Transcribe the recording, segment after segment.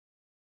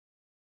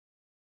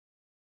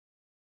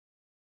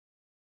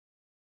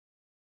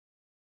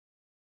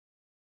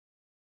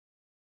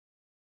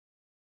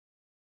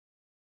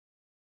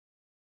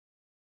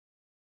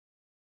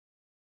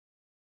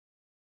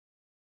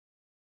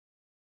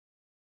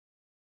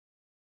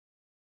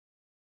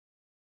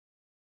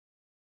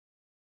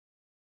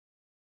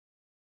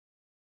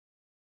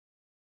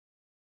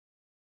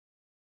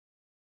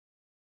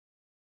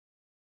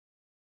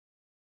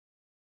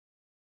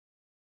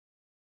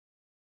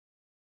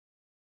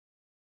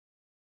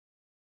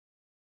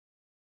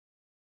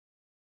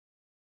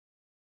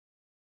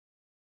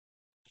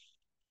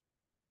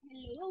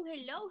Hello,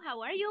 hello.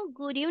 How are you?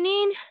 Good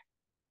evening.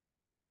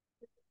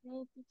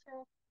 Hey,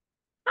 teacher.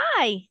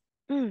 Hi.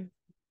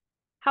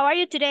 How are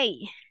you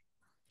today?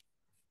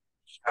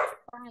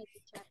 Fine,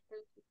 teacher.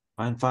 Thank you.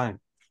 I'm fine.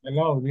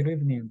 Hello, good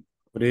evening.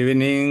 Good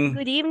evening,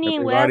 Good evening.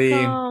 everybody.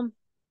 Welcome.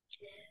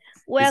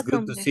 It's good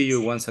Welcome. to see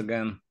you once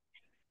again.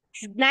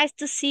 It's nice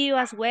to see you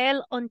as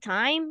well on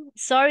time.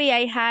 Sorry,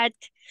 I had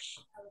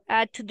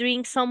to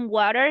drink some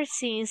water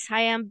since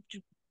I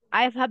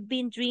have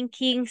been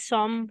drinking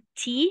some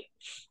tea,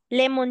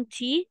 lemon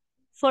tea,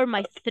 for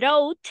my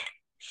throat.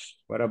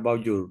 What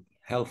about your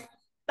health?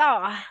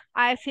 Oh,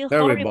 I feel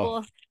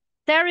Terrible.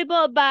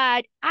 terrible,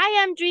 but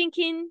I am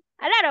drinking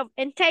a lot of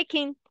and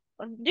taking,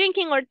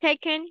 drinking or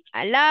taking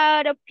a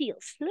lot of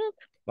pills. Look,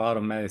 A lot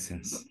of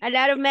medicines. a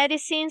lot of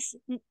medicines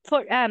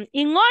for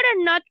in order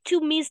not to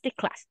miss the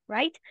class,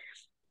 right?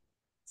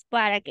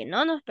 Para que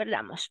no nos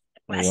perdamos.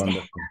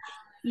 Wonderful.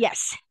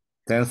 Yes.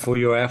 Thanks for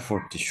your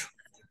effort, teacher.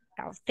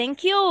 Oh,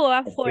 thank you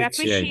for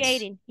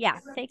appreciating. Yeah,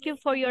 thank you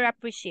for your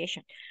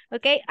appreciation.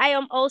 Okay, I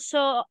am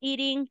also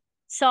eating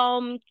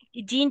some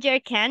ginger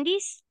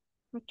candies.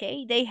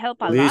 Okay, they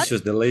help a lot.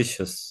 Delicious,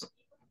 delicious.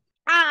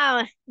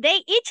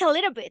 They eat a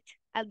little bit.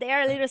 They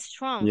are a little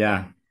strong.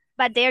 Yeah.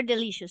 But they're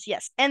delicious,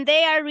 yes. And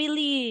they are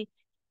really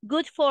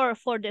good for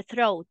the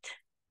throat.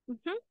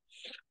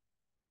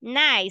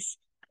 Nice.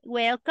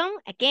 Welcome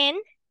again.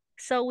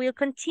 So we'll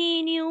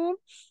continue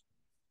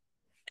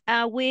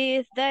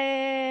with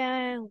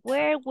the,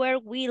 where were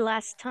we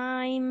last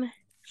time?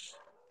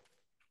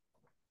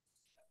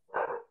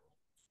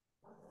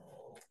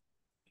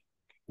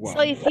 Wow.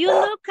 So if you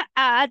look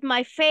at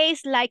my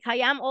face like I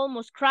am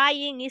almost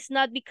crying, it's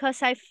not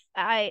because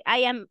I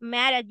am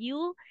mad at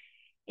you.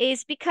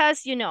 It's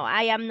because, you know,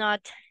 I am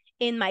not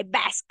in my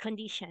best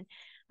condition.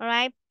 All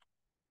right.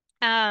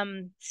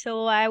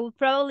 So I will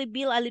probably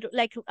be a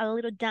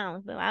little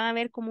down. Me van a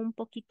ver como un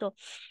poquito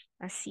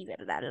así,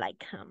 ¿verdad?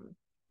 Like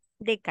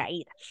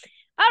decaída.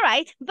 All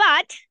right,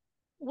 but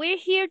we're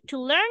here to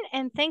learn,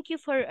 and thank you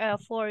for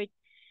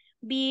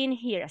being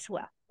here as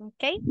well.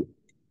 Okay.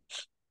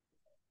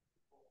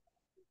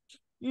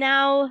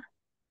 Now,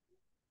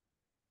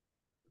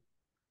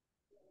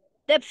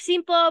 the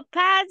simple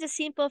past, the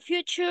simple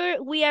future,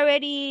 we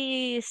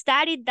already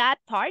studied that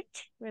part.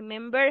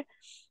 Remember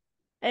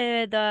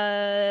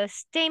the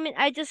statement?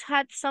 I just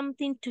had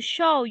something to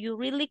show you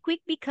really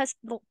quick because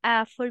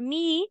for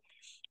me,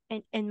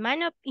 and in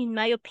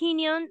my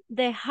opinion,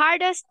 the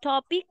hardest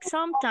topic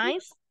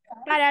sometimes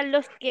para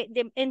los que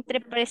entre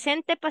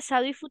presente,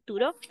 pasado y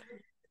futuro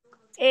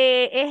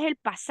es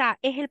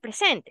el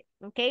presente.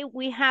 Okay,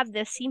 we have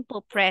the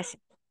simple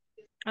present.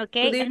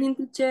 Okay. Good evening,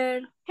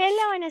 teacher.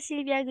 Hello, Ana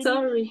Silvia. Good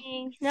Sorry.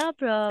 evening. No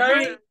problem.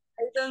 Sorry,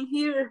 I don't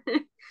hear.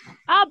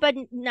 Oh, but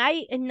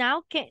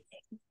now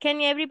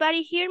can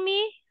everybody hear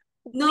me?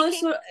 No,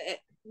 eso,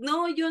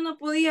 no, yo no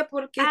podía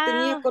porque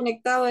tenía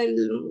conectado el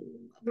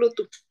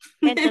Bluetooth.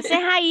 Entonces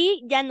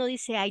ahí ya no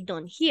dice I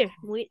don't hear.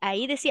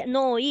 Ahí decía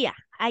no oía.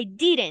 I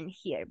didn't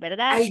hear,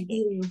 ¿verdad? I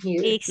didn't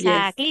hear.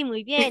 Exactly, Yes.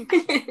 muy bien.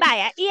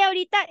 Vaya, y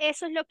ahorita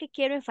eso es lo que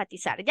quiero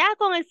enfatizar. Ya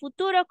con el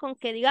futuro, con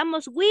que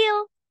digamos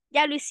will,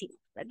 ya lo hicimos,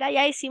 ¿verdad?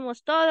 Ya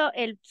hicimos todo,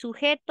 el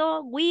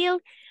sujeto,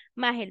 will,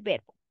 más el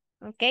verbo,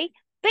 ¿ok?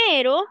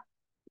 Pero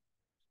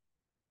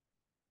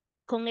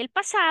con el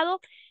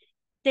pasado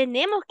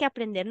tenemos que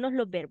aprendernos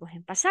los verbos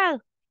en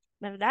pasado,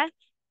 ¿verdad?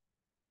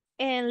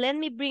 And let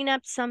me bring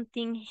up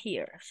something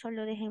here.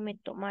 Solo déjenme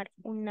tomar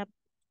un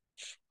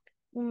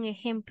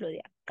ejemplo de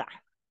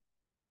acá.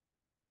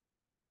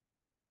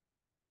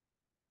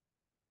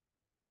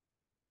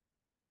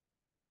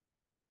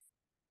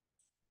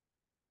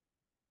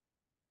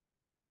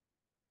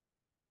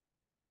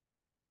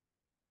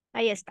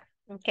 Ahí está,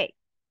 ok.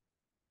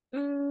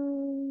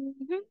 No,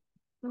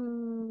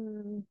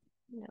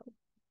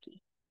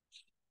 aquí.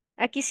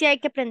 Aquí sí hay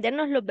que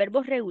aprendernos los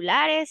verbos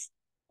regulares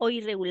o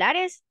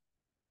irregulares.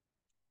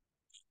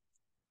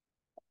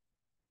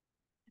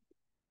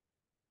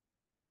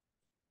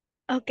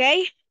 Ok.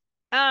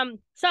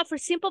 So for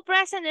simple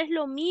present es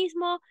lo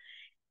mismo,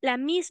 la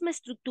misma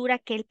estructura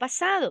que el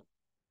pasado.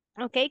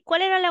 Ok.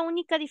 ¿Cuál era la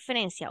única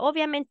diferencia?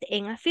 Obviamente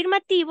en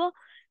afirmativo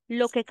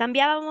lo que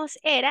cambiábamos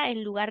era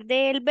en lugar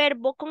del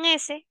verbo con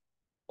S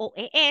o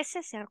ES,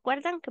 ¿se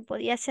acuerdan? Que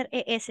podía ser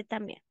ES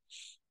también.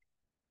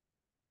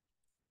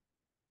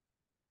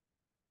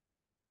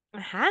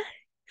 Ajá.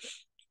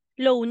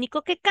 Lo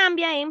único que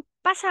cambia en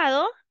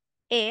pasado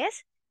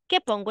es que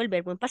pongo el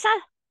verbo en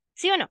pasado.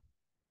 ¿Sí o no?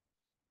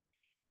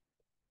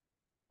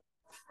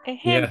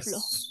 Ejemplo.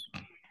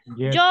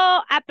 Yes.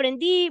 Yo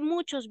aprendí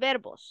muchos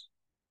verbos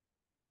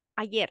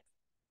ayer.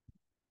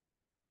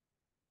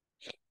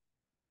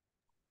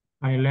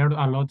 I learned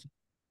a lot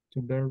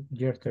to verb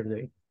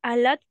yesterday. A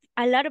lot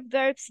of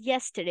verbs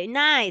yesterday.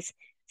 Nice.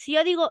 Si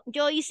yo digo,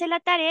 yo hice la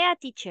tarea,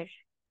 teacher.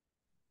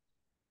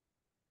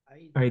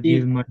 I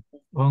did my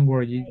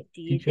homework, I did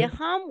teacher. the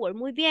homework.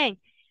 Muy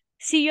bien.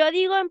 Si yo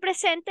digo en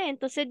presente,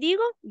 entonces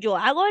digo, yo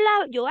hago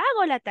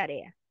la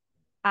tarea.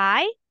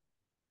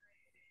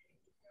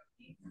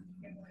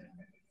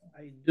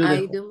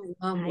 I do my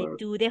I homework.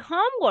 do the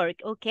homework,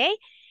 ¿ok?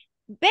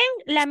 Ven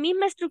la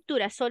misma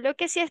estructura, solo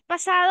que si es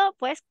pasado,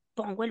 pues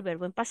pongo el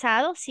verbo en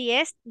pasado. Si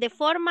es de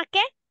forma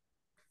 ¿qué?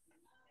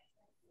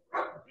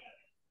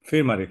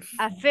 Affirmative.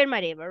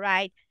 Affirmative,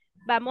 right.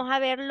 Vamos a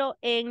verlo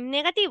en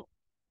negativo.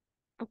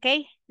 ¿Ok?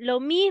 Lo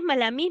mismo,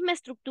 la misma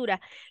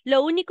estructura.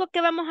 Lo único que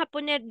vamos a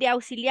poner de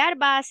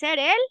auxiliar va a ser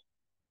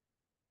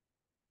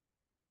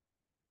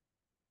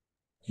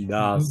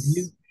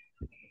Does.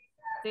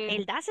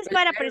 el das es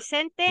para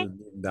presente.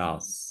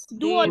 Does.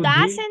 Do o Did.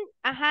 doesn't,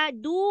 ajá,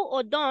 do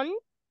o don't,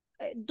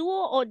 do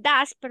o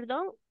das,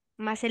 perdón,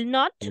 más el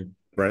not,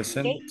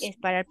 Present. ¿ok? Es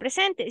para el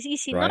presente. Y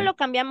si no, Right. lo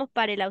cambiamos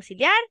para el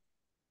auxiliar,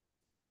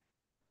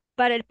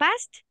 para el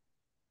past.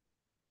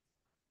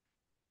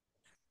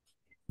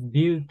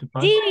 Did to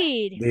pass.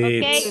 Did, ¿ok?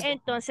 Did.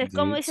 Entonces,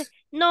 ¿cómo dice? Did.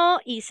 No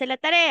hice la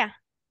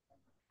tarea.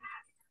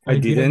 I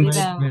didn't.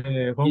 make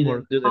the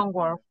homework.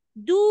 Homework.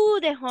 Do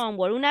the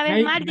homework. Una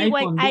vez más digo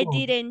con I do.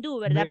 didn't do,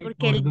 ¿verdad? Make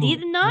Porque or el do.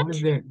 did not,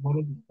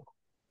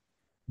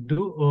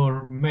 Do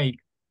or make?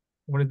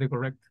 What is the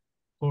correct?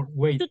 Or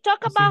wait. to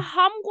talk is about it-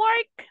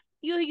 homework,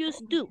 you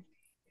use do.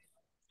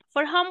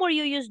 For homework,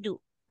 you use do.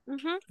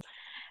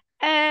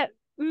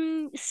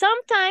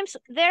 Sometimes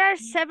there are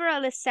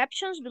several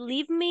exceptions.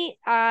 Believe me,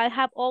 I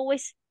have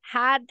always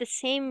had the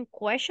same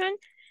question.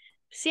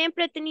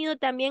 Siempre he tenido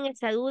también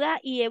esa duda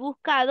y he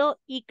buscado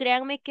y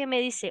créanme que me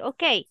dice,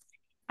 ok,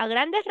 a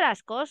grandes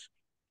rasgos,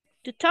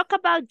 to talk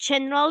about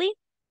generally,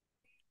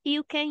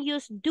 you can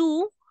use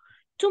do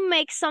to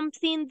make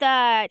something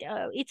that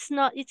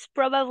it's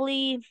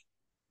probably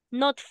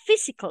not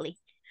physically.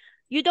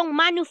 You don't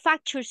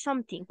manufacture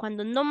something.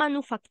 Cuando no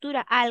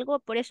manufactura algo,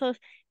 por eso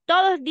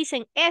todos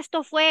dicen,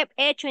 esto fue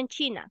hecho en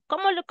China.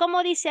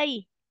 ¿Cómo dice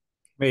ahí?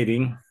 Made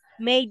in.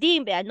 Made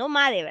in, vea, no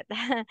made,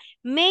 ¿verdad?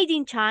 Made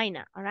in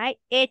China, all right?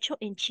 Hecho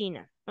en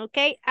China, ¿ok?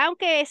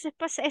 Aunque ese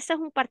es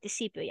un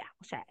participio ya,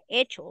 o sea,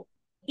 hecho.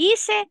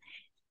 Hice,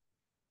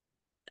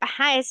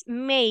 ajá, es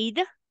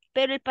made,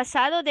 pero el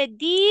pasado de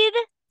did,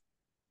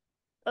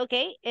 ¿ok?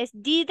 Es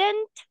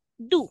didn't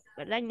do,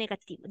 ¿verdad? En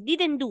negativo.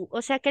 Didn't do,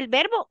 o sea que el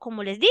verbo,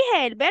 como les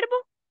dije, el verbo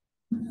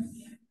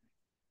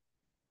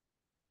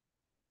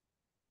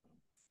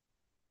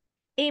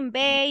in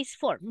base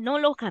form, no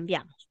lo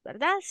cambiamos,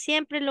 ¿verdad?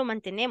 Siempre lo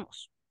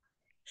mantenemos.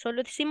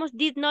 Solo decimos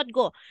did not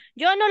go.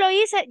 Yo no lo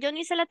hice, yo no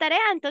hice la tarea,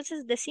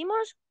 entonces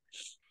decimos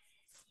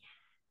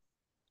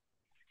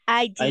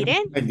I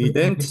didn't I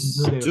didn't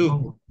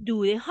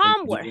do the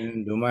homework. I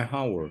didn't do my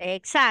homework.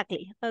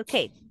 Exactly.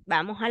 Ok,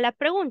 vamos a la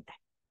pregunta.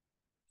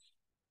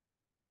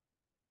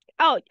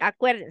 Oh,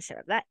 acuérdense,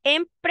 ¿verdad?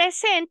 En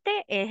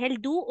presente es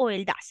el do o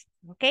el das.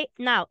 Ok,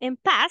 now, en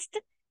past,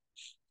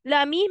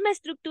 la misma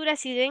estructura,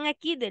 si ven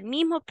aquí, del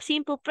mismo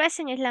simple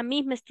present es la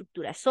misma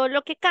estructura.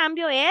 Solo que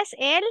cambio es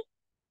El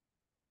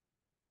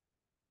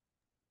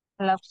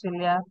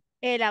auxiliar.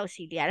 el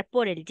auxiliar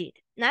por el did.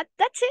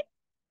 That's it.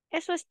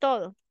 Eso es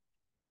todo.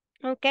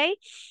 Ok.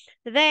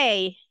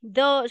 They,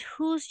 those,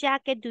 whose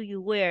jacket do you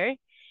wear?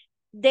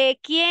 ¿De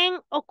quién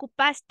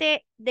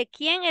ocupaste? ¿De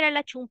quién era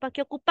la chumpa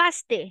que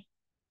ocupaste?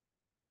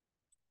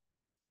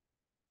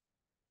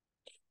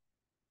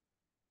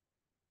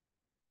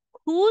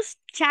 Whose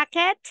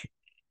jacket?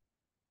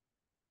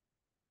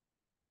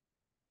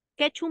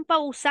 ¿Qué chumpa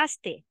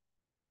usaste?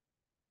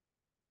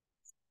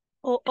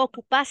 ¿O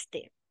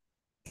ocupaste?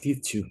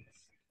 Did you?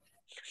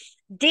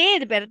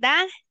 Did,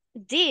 ¿verdad?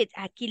 Did.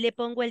 Aquí le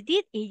pongo el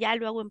did y ya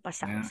lo hago en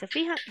pasado. Yeah. ¿Se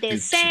fijan? The Did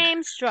you?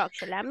 same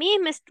structure, la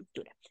misma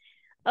estructura.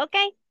 ¿Ok?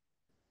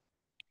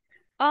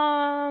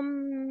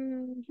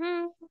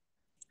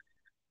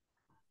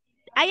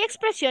 Hay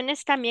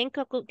expresiones también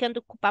que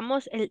cuando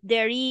ocupamos el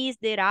there is,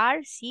 there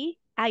are, sí.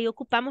 Ahí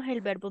ocupamos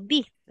el verbo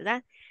be,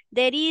 ¿verdad?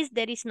 There is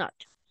not.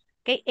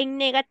 ¿Ok? En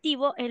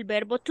negativo, el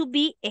verbo to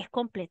be es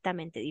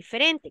completamente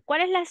diferente.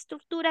 ¿Cuál es la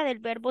estructura del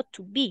verbo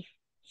to be?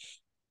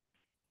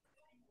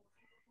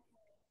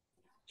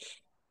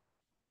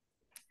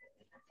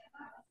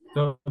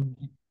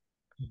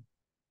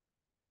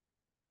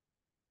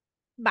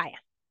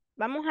 Vaya,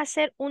 vamos a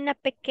hacer un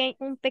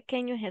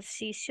pequeño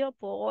ejercicio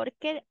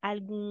porque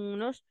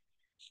algunos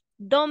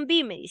don't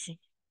be me dicen.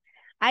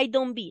 I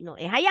don't be, no,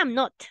 es I am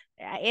not.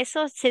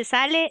 Eso se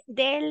sale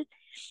de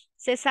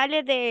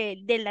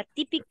la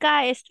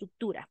típica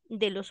estructura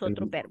de los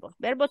otros verbos.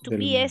 Verbo to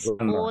be es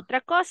grammar.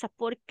 otra cosa.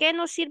 ¿Por qué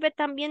nos sirve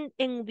también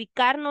en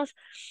ubicarnos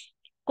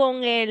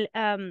con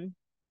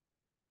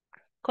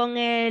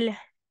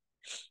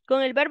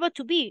con el verbo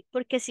to be?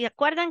 Porque si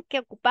acuerdan que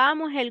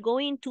ocupábamos el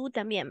going to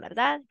también,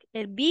 ¿verdad?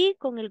 El be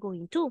con el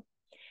going to.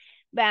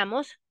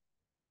 Veamos.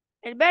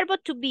 El verbo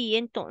to be,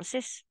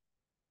 entonces,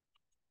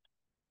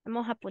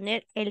 vamos a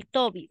poner el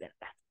to be,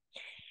 ¿verdad?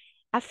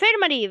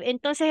 Affirmative,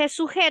 entonces es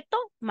sujeto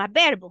más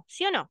verbo,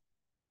 ¿sí o no?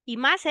 Y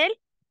más el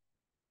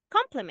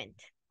complement.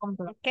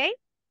 ¿Ok?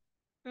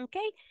 ¿Ok?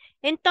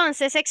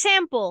 Entonces,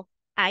 example.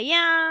 I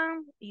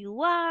am,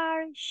 you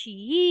are,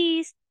 she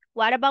is.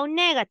 What about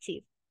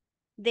negative?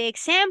 The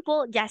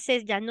example ya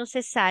no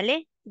se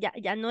sale,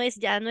 ya no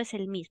es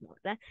el mismo,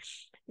 ¿verdad?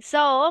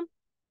 So,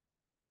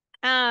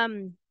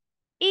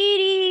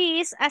 It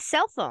is a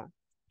cell phone.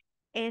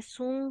 Es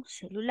un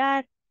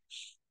celular.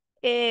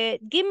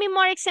 Give me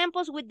more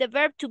examples with the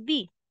verb to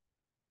be.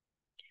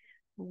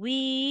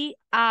 We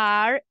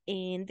are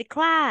in the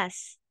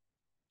class.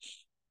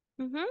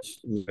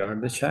 We are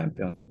the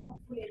champion.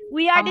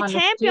 We are I'm the a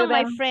champion, my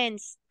student.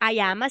 friends. I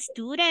am a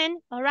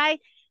student. All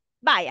right.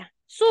 Vaya,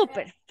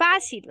 súper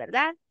fácil,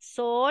 ¿verdad?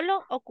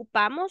 Solo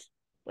ocupamos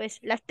pues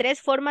las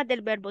tres formas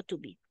del verbo to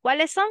be.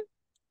 ¿Cuáles son?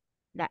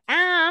 La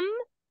am,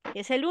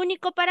 que es el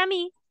único para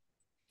mí.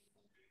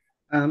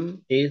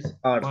 Is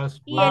are.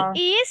 Was, Y el Are.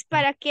 is,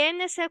 ¿para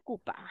quiénes se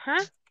ocupa? Ajá.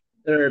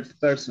 Third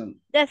person.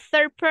 The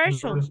third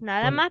person, Third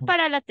nada más person.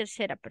 para la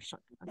tercera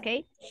persona,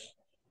 ¿ok?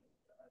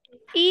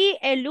 Y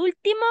el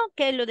último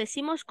que lo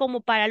decimos como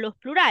para los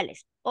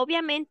plurales.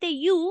 Obviamente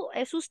you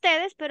es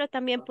ustedes, pero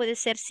también puede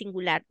ser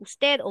singular,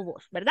 usted o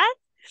vos, ¿verdad?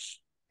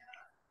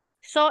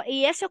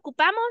 Y ese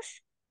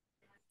ocupamos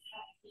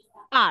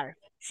are,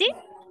 ¿sí?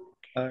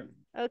 Are.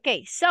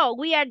 Okay, so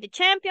we are the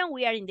champion,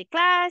 we are in the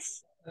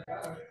class,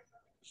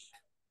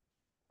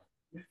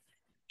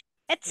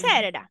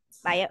 etcétera.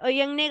 Vaya, hoy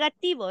en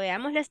negativo,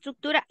 veamos la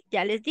estructura.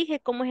 Ya les dije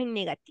cómo es en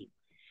negativo.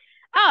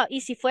 Ah,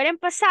 y si fuera en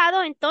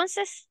pasado,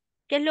 entonces,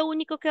 ¿qué es lo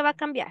único que va a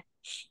cambiar?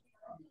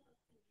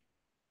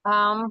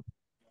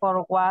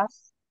 For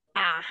was.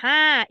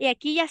 Ajá, y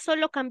aquí ya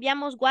solo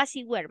cambiamos was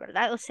y were,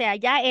 ¿verdad? O sea,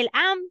 ya el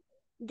am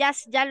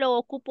ya lo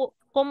ocupo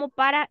como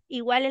para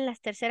igual en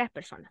las terceras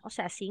personas. O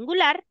sea,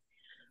 singular,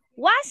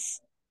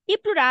 was y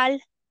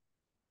plural,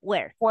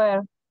 were.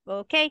 Where.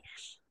 Ok.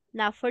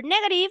 Now for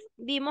negative,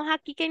 vimos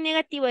aquí que en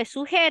negativo es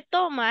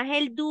sujeto más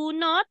el do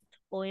not,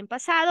 o en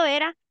pasado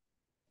era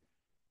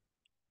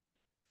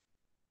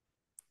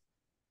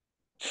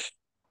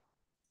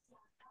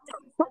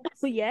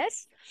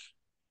yes.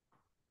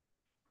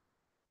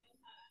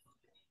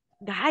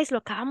 Guys, lo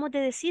acabamos de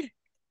decir.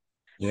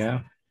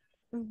 Yeah.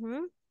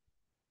 Ujú.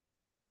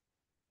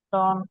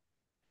 Don't.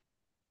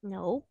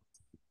 No.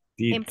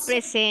 Did. En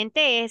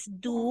presente es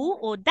do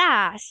o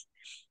das,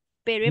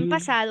 pero en Did.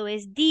 pasado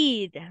es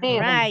did. Did.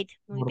 Right,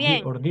 muy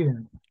bien. Or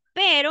didn't.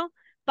 Pero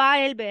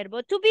para el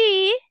verbo to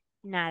be,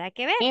 nada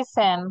que ver.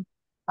 Isn't.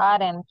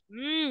 Aren't.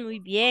 Muy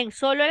bien,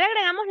 solo le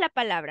agregamos la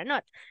palabra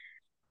not.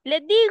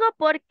 Les digo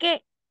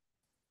porque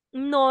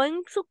no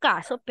en su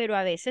caso, pero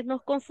a veces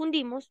nos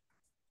confundimos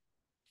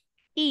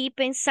y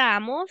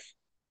pensamos,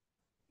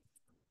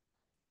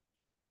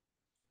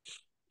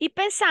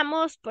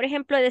 por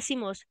ejemplo,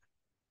 decimos,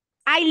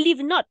 I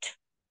live not.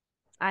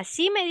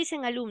 Así me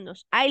dicen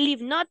alumnos, I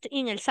live not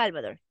in El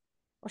Salvador.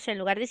 O sea, en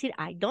lugar de decir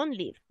I don't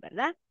live,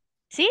 ¿verdad?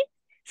 ¿Sí?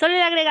 Solo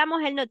le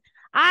agregamos el not.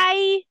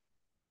 I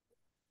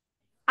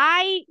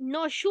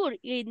no sure.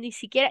 Y ni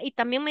siquiera, y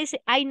también me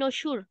dice I no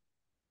sure.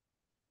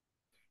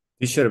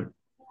 Teacher,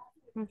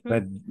 Ujú.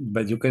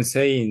 but you can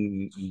say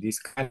in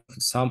this kind of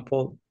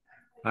example,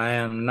 I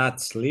am not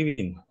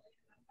living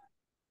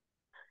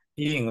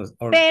in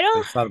or Pero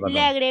El le Salvador.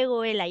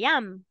 agrego el I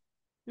am.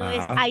 No es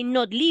Ajá. I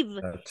not live.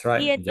 That's Y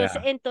right.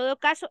 entonces, Yeah. en todo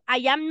caso,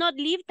 I am not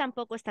live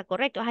tampoco está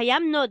correcto. I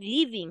am not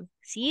living.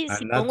 ¿Sí? I'm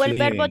Si not pongo el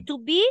verbo living. to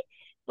be,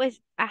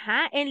 pues,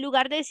 ajá, en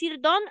lugar de decir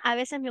don't, a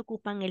veces me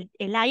ocupan el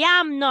I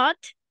am not.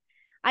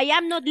 I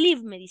am not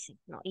live, me dicen.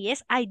 No, y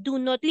es I do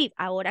not live.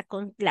 Ahora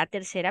con la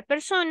tercera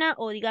persona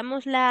o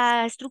digamos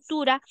la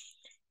estructura,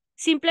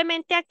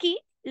 simplemente aquí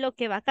lo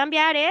que va a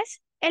cambiar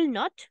es el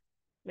not,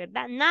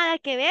 ¿verdad? Nada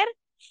que ver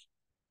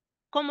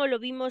como lo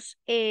vimos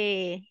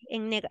en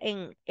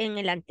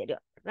el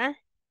anterior, ¿verdad?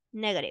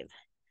 Negative.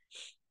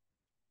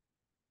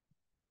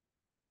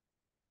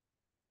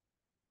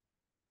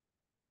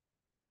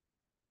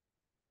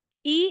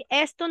 Y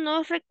esto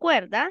nos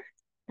recuerda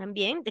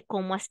también de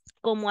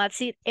cómo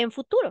decir en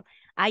futuro.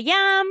 I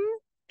am,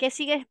 ¿qué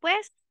sigue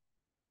después?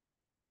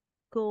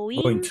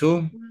 Going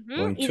to.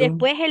 Going Y to.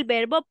 después el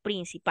verbo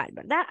principal,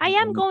 ¿verdad? I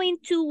am going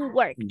to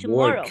work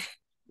tomorrow.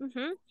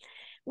 Work.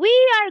 We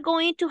are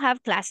going to have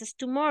classes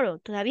tomorrow.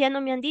 Todavía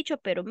no me han dicho,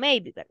 pero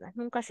maybe, ¿verdad?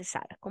 Nunca se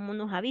sabe. Como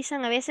nos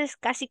avisan a veces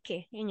casi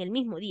que en el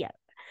mismo día,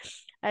 ¿verdad?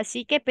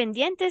 Así que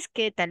pendientes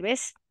que tal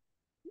vez,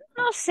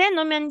 no sé,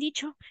 no me han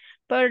dicho.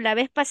 Pero la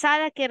vez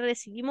pasada que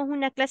recibimos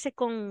una clase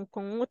con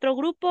otro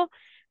grupo,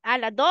 a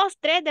las 2,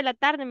 3 de la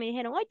tarde me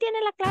dijeron, hoy tiene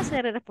la clase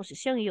de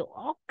reposición. Y yo,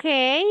 ok.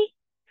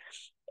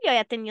 Yo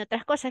ya tenía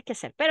otras cosas que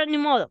hacer, pero ni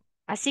modo.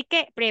 Así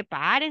que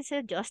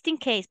prepárense, just in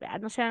case, ¿verdad?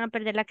 No se van a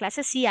perder la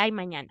clase, sí hay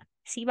mañana.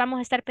 Sí vamos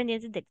a estar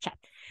pendientes del chat.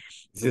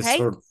 This is Okay.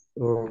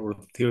 our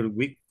third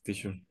week,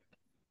 teacher.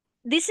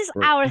 This is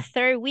Right. our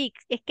third week.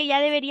 Es que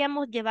ya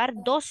deberíamos llevar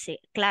 12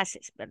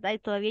 clases, ¿verdad? Y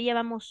todavía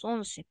llevamos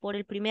 11 por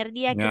el primer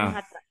día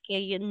Yeah.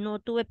 que yo no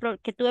tuve,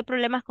 que tuve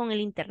problemas con el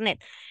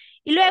internet.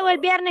 Y luego el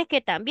viernes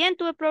que también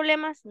tuve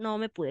problemas, no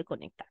me pude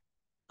conectar.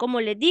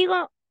 Como les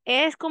digo,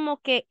 es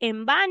como que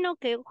en vano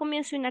que yo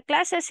comience una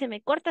clase, se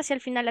me corta si al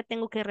final la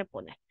tengo que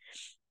reponer.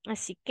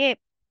 Así que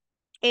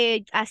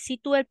así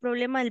tuve el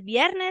problema el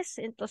viernes,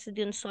 entonces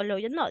de un solo,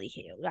 yo no,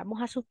 dije yo,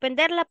 vamos a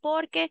suspenderla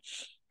porque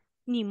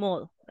ni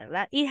modo,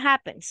 ¿verdad? It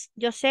happens.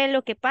 Yo sé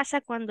lo que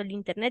pasa cuando el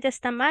internet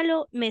está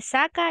malo, me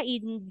saca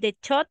y de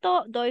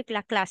choto doy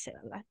la clase,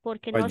 ¿verdad?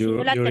 Porque no, But si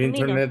no la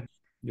termino.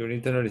 your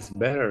internet is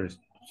better just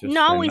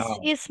No, right it's now.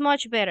 it's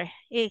much better.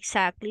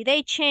 Exactly.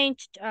 They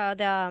changed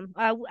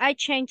I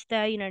changed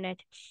the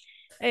internet.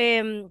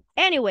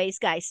 Anyways,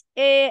 guys.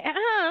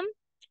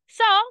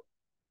 So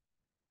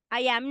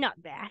I am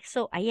not back.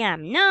 So I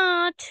am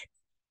not.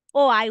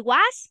 Or I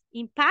was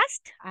in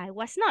past. I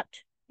was not.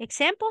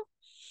 Example.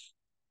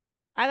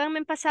 Háganme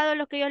en pasado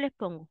lo que yo les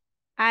pongo.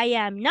 I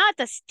am not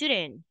a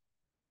student.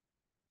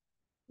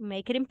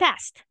 Make it in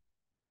past.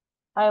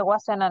 I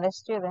wasn't a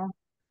student.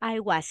 I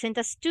wasn't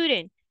a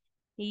student.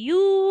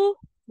 You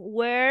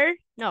are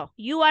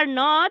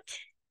not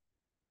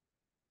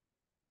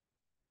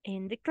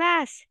in the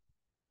class.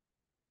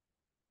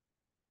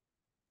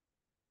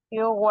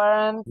 You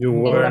weren't You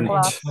in the weren't.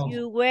 class.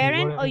 You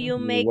weren't or you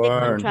make the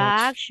weren't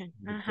contraction,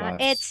 in the class.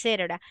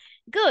 etc.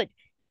 Good.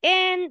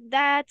 And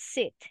that's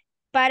it.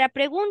 Para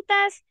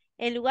preguntas,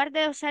 en lugar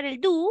de usar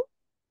el do,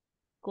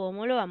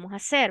 ¿cómo lo vamos a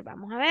hacer?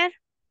 Vamos a ver.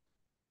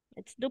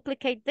 Let's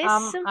duplicate this.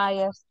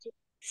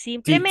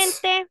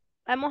 Simplemente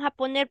vamos a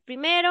poner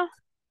primero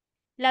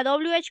la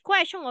WH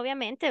question,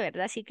 obviamente,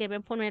 ¿verdad? Así que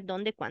deben poner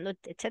dónde, cuándo,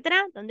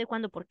 etcétera. Dónde,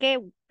 cuándo, por qué,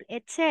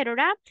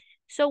 etcétera.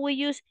 So we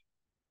use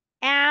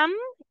am,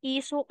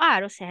 is o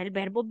are, o sea, el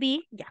verbo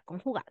be ya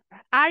conjugado.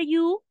 Are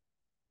you?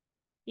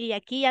 Y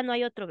aquí ya no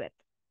hay otro verbo.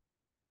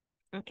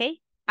 ¿Ok?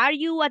 Are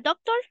you a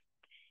doctor?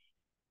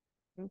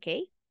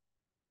 ¿Ok?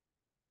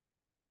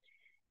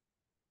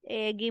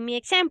 Give me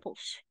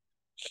examples.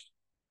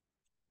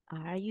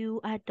 Are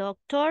you a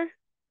doctor?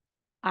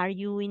 Are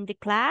you in the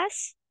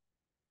class?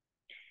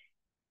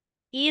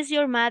 Is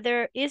your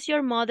mother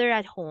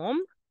at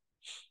home?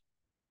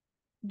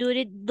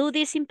 Do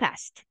this in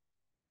past.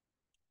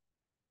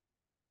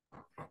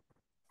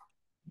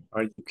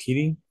 Are you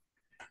kidding?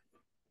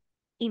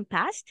 In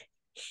past?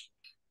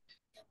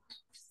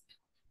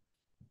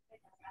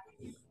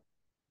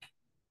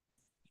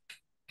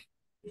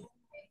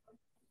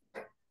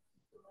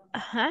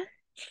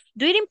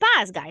 Do it in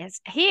past, guys.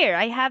 Here,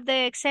 I have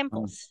the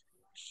examples.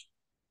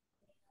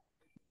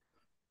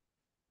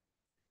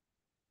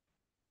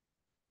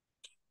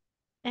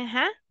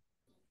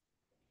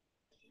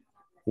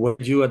 Were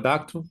you a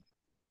doctor?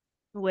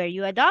 Were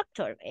you a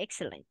doctor?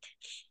 Excellent.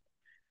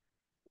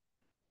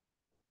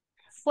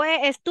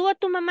 ¿Estuvo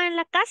tu mamá en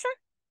la casa?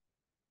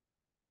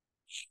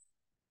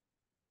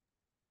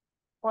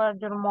 Was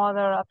your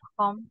mother at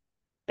home?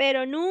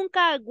 Pero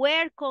nunca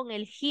were con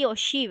el he o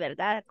she,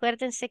 ¿verdad?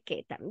 Acuérdense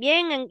que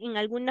también en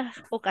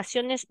algunas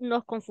ocasiones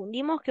nos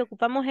confundimos que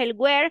ocupamos el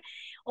were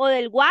o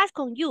del was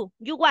con you.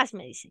 You was,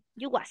 me dicen.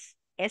 You was.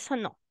 Eso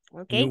no,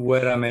 ¿ok? You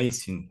were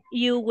amazing.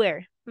 You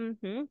were.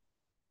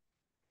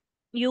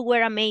 You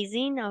were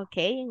amazing,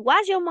 okay.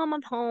 Was your mom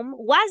at home?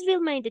 Was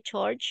Vilma in the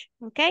church?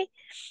 Okay.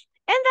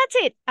 And that's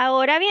it.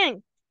 Ahora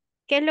bien,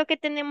 ¿qué es lo que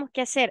tenemos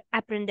que hacer?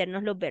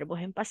 Aprendernos los verbos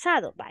en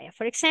pasado. Vaya,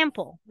 for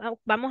example,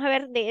 vamos a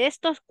ver de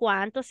estos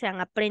cuántos se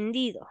han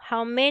aprendido.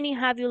 How many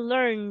have you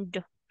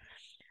learned?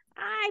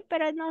 Ay,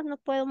 pero no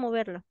puedo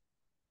moverlo.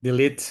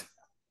 Delete.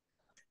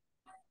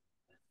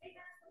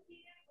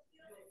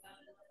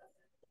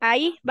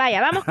 Ahí,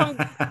 vaya, vamos con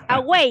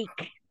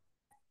awake.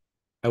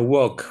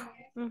 Awoke.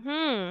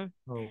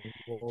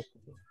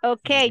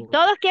 Ok,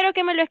 todos quiero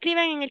que me lo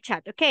escriban en el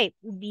chat. Ok,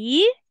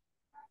 be.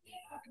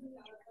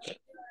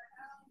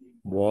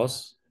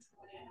 Was.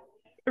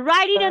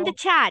 Write it on the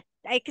chat.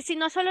 Es que si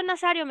no, solo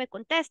Nazario me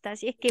contesta.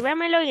 Así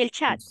escríbamelo en el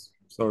chat.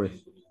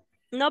 Sorry.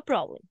 No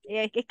problem.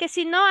 Es que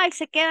si no, ahí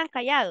se quedan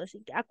callados.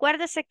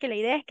 Acuérdese que la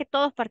idea es que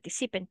todos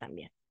participen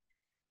también.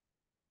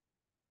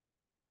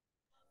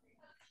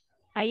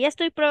 Ahí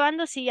estoy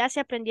probando si ya se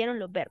aprendieron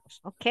los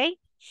verbos. Ok.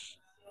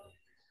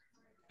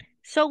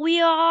 So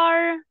we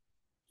are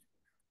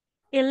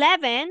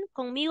 11.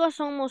 Conmigo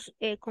somos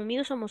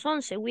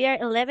 11. We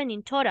are 11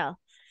 in total.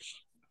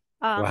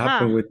 What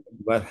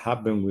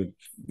happened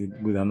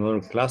with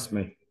another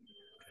classmate?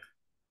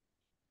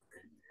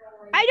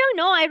 I don't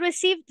know, I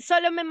received,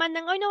 solo me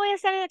mandan, hoy no voy a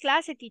estar en la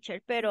clase,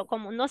 teacher, pero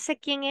como no sé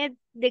quién es,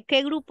 de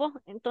qué grupo,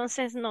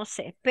 entonces no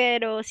sé.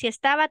 Pero si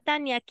estaba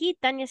Tania aquí,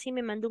 Tania sí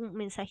me mandó un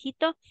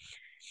mensajito.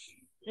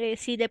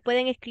 Si le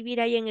pueden escribir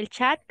ahí en el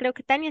chat, creo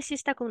que Tania sí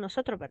está con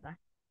nosotros, ¿verdad?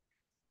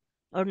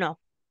 ¿O no?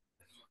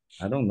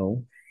 I don't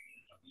know.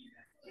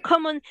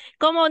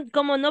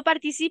 Como no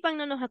participan,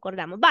 no nos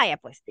acordamos. Vaya,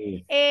 pues.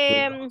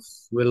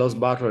 We lost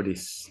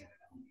batteries.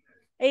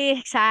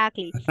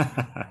 Exactly.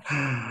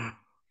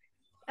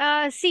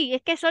 Sí,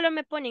 es que solo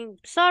me ponen,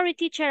 sorry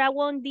teacher, I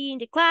won't be in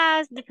the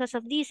class because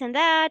of this and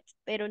that,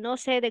 pero no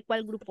sé de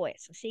cuál grupo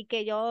es, así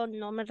que yo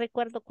no me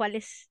recuerdo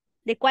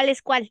de cuál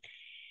es cuál.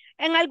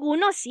 En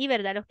algunos sí,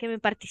 ¿verdad? Los que me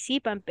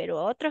participan,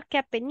 pero otros que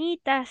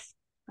apenitas,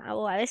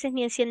 o a veces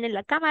ni encienden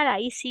la cámara,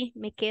 ahí sí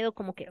me quedo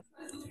como que,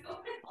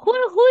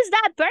 who's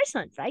that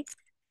person, right?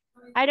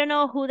 I don't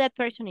know who that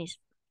person is.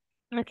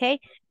 Okay,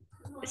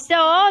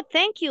 so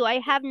thank you, I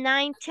have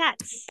 9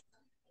 chats.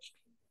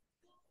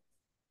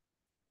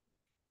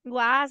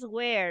 Was,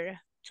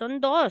 where, Son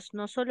dos,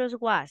 no solo es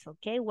was,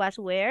 ¿ok? Was,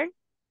 were.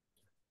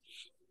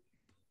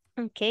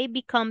 Ok,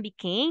 become,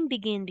 became,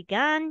 begin,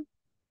 began.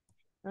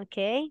 Ok.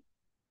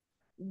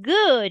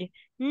 Good.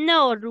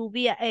 No,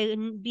 Rubia,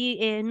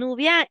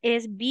 Nubia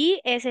es be,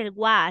 es el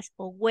was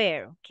o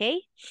were,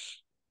 ¿ok?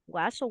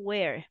 Was o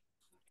were.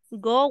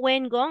 Go,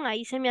 when, gone,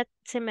 ahí se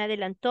me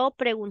adelantó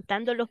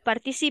preguntando los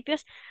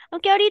participios,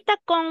 aunque ahorita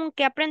con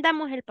que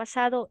aprendamos el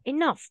pasado,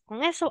 enough,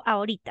 con eso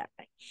ahorita.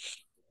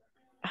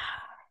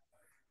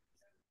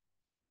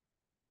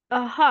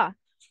 Ajá.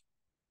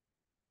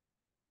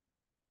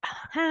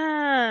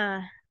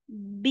 Ajá.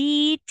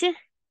 Beat.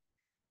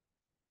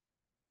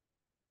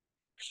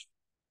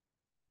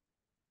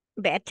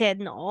 Betted,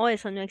 no,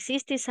 eso no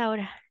existe,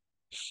 Isaura.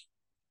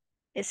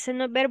 Ese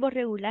no es verbo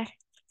regular.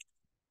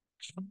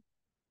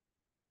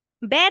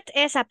 Bet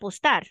es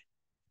apostar,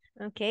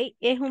 ¿ok?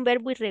 Es un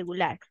verbo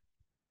irregular.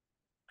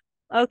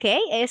 Ok,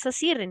 eso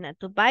sí,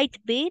 Renato. Bite,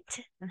 beat.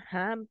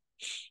 Ajá.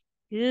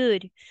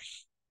 Good.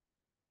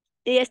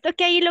 Y esto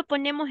que ahí lo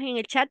ponemos en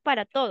el chat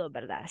para todos,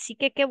 ¿verdad? Así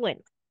que qué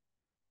bueno.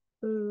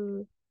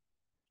 Mm,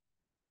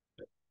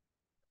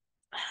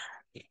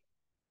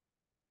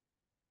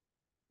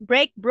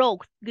 Break,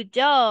 broke. Good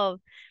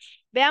job.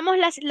 Veamos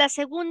la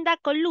segunda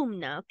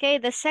columna,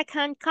 ¿ok? The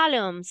second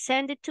column.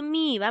 Send it to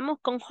me. Vamos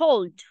con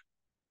hold.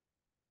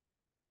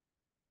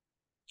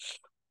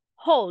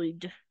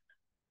 Hold.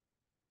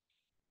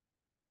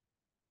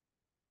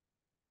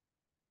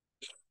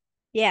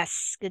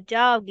 Yes, good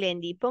job,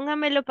 Glendy.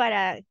 Póngamelo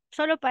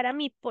solo para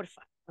mí,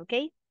 porfa, ¿ok?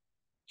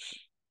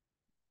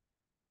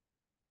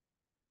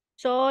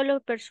 Solo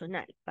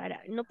personal,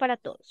 no para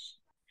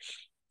todos.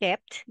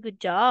 Kept, good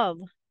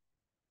job.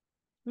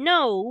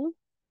 No,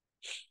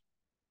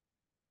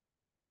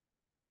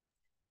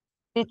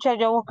 Teacher,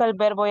 yo busqué el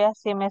verbo y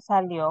así me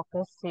salió, que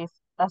sí,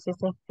 así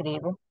se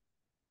escribe.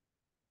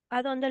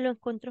 ¿a dónde lo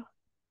encontró?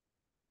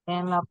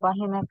 En la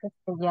página que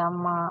se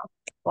llama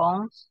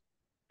Pons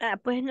Ah,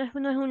 pues no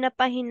es una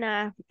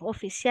página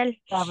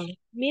oficial. Tablet.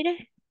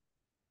 Mire.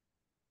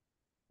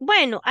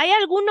 Bueno, hay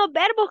algunos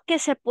verbos que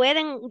se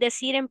pueden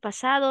decir en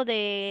pasado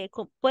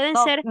pueden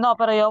No, ser, no,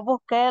 pero yo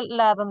busqué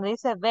la donde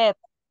dice bet,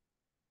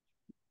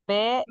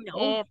 no,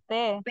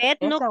 B-E-T,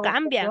 bet no esa busqué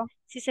cambia. yo.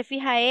 Si se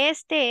fija,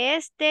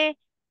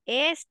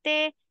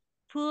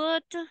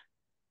 put,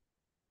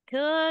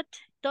 could,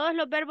 todos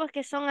los verbos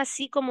que son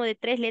así como de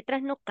 3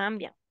 letras no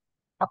cambian.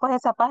 Ah, pues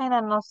esa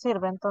página no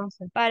sirve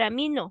entonces. Para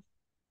mí no.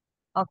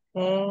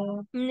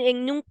 Ok,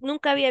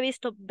 Nunca había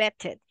visto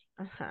betted.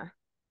 Ajá.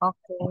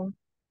 ok.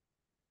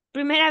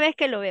 Primera vez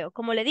que lo veo.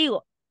 Como le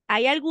digo,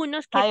 hay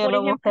algunos que, Ah, yo por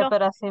lo busqué, ejemplo,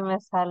 pero así me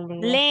salía.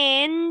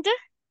 lend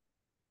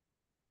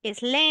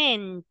es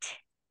lent.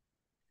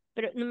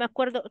 Pero no me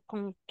acuerdo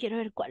quiero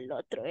ver cuál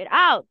otro era.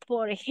 Ah,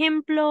 por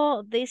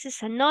ejemplo, this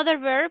is another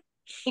verb,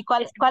 ¿Y es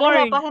cuál es la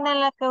born. página en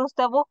la que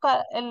usted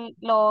busca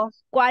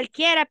los...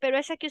 Cualquiera, pero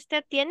esa que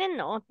usted tiene,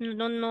 no,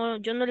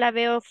 yo no la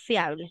veo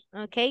fiable,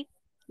 ¿ok?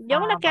 Yo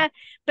la Ah, va. que,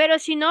 pero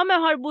si no,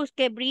 mejor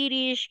busque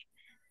British,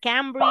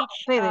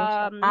 Cambridge, British.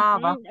 Ah,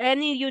 va.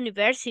 any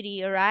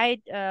university,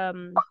 right?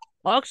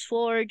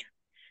 Oxford,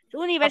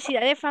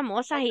 universidades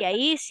famosas y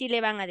ahí sí le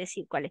van a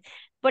decir cuáles.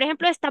 Por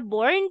ejemplo, esta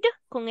born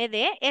con ed,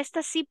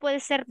 esta sí puede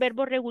ser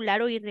verbo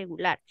regular o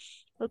irregular,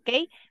 ¿ok?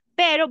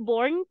 Pero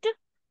born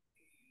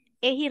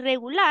es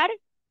irregular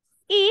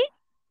y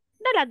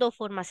de las dos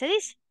formas se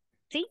dice,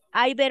 ¿sí?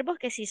 Hay verbos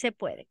que sí se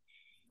pueden.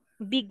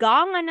 Be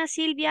gone, Ana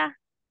Silvia,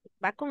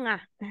 va con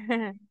A.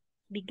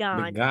 Be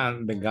gone,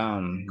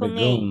 con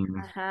E. begun.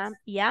 Ajá,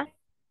 ya.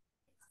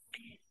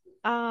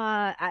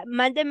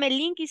 Mándeme el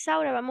link,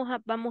 Isaura,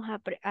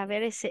 a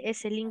ver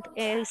ese link.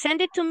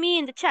 Send it to me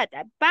in the chat.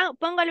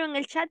 Póngalo en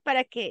el chat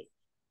para que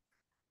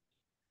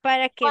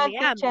 ¿Cuál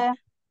veamos. teacher?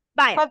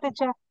 Vaya, ¿Cuál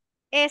teacher?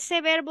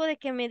 ese verbo de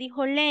que me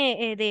dijo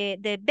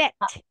de bet.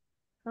 Ah,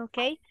 ¿Ok?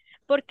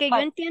 Porque yo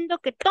vale. entiendo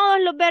que todos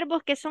los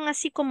verbos que son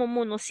así como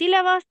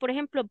monosílabas, por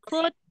ejemplo,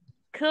 put,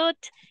 could,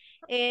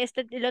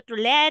 el otro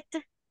let,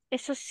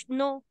 esos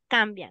no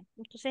cambian.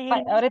 Entonces es el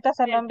Vale, mismo ahorita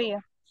se lo verbo. envío.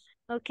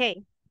 Ok,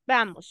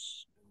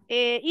 vamos.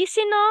 Y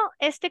si no,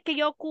 este que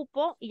yo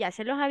ocupo, y ya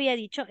se los había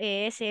dicho,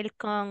 es el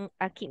con,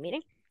 aquí,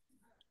 miren.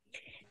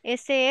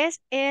 Ese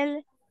es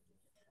el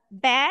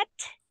bet,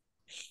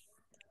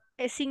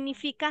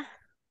 significa,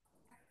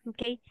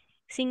 ok,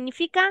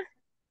 significa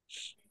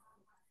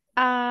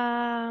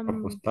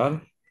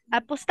Apostar.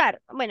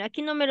 apostar. Bueno,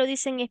 aquí no me lo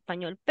dice en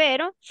español,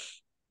 pero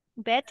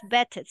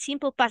betted,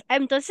 simple past.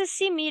 Entonces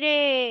sí,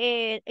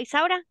 mire,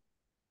 Isaura,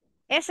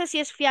 ese sí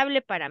es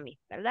fiable para mí,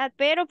 ¿verdad?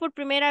 Pero por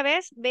primera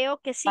vez veo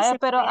que sí Vaya, se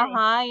pero puede.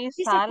 ajá, ahí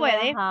Sí se sale,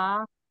 puede.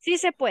 ajá. Sí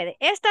se puede.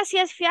 Esta sí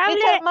es fiable,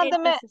 Teacher,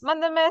 entonces,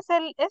 mándeme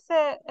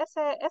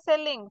ese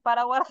link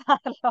para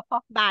guardarlo,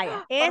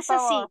 vaya, por eso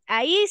favor. sí,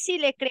 ahí sí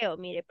le creo,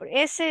 mire, pero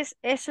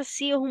eso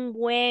sí es un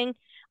buen,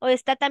 o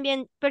está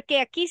también,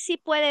 porque aquí sí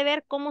puede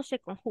ver cómo se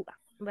conjuga.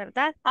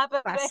 ¿verdad? Pero es que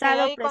yo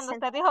Pasado, ahí cuando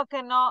presente. usted dijo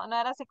que no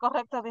era así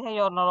correcto, dije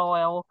yo, no lo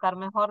voy a buscar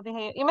mejor,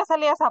 dije yo. Y me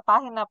salía esa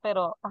página,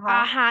 pero,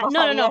 ajá, Ajá, no no, no,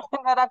 sabía no.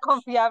 que no era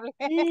confiable.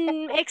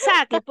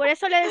 Exacto, por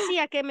eso le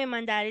decía que me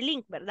mandara el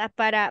link, ¿verdad?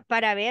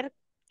 Para ver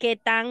qué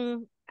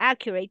tan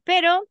accurate.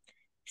 Pero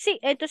sí,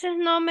 entonces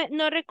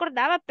no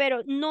recordaba,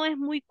 pero no es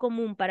muy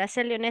común, para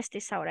serle honesta,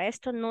 Isaura.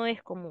 Esto no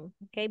es común,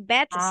 ¿ok?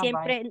 Bet Ah, vaya.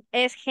 siempre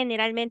es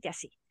generalmente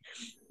así,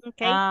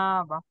 ¿ok?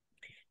 Ah, va.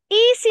 Y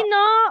si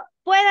no,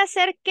 puede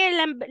ser que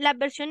las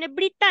versiones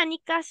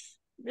británicas,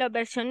 las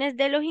versiones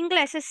de los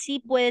ingleses, sí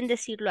pueden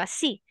decirlo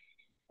así.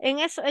 En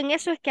eso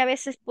es que a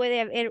veces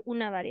puede haber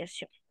una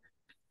variación,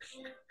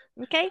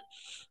 ¿ok?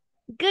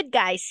 Good,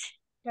 guys.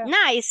 Ya.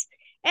 Nice.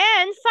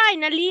 And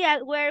finally,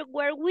 where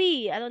were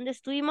we? ¿A dónde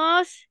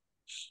estuvimos?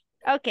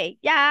 Ok,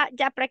 ya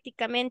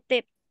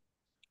prácticamente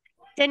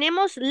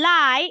tenemos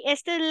lie.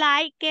 Este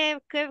lie,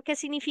 ¿qué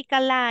significa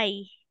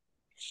lie?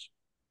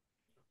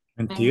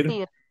 Mentir.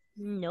 Mentir.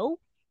 No.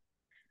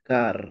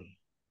 Car.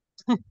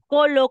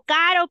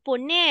 Colocar o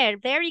poner.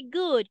 Very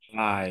good.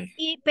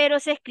 Lie. Pero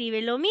se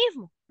escribe lo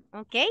mismo.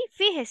 Ok,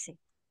 fíjese.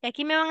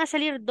 Aquí me van a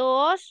salir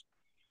dos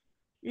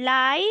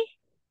lie,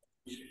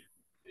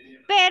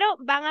 pero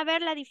van a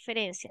ver la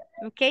diferencia.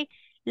 Ok,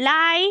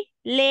 lie,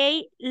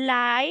 lay,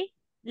 lie,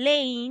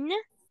 lane,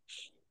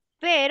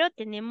 pero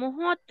tenemos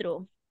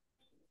otro.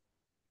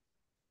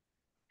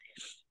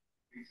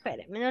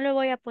 Espérenme, no lo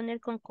voy a poner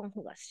con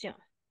conjugación,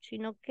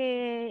 sino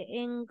que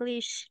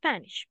English,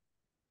 Spanish.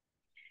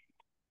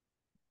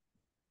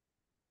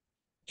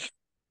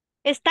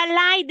 Está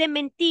lie de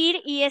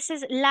mentir y ese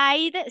es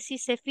lied. Si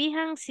se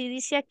fijan, si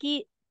dice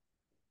aquí,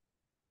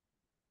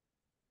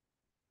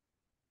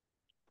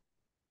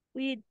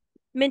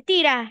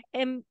 mentira,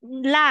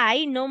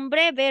 lie,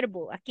 nombre,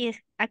 verbo.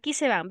 Aquí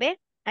se van,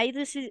 ¿ve? Ahí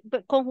dice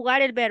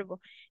conjugar el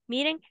verbo.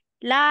 Miren,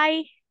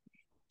 lie,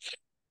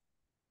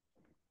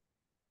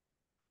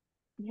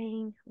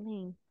 lane.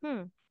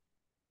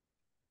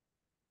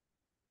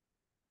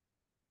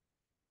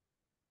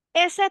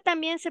 Esa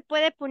también se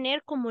puede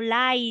poner como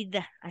lied,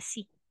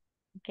 así,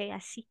 ¿ok?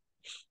 Así,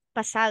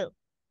 pasado,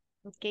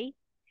 ¿ok?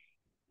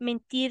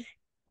 Mentir,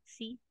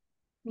 ¿sí?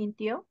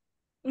 ¿Mintió?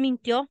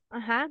 Mintió,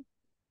 ajá,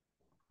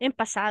 en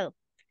pasado,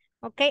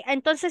 ¿ok?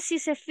 Entonces, si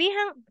se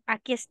fijan,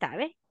 aquí está,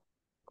 ¿ve?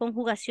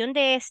 Conjugación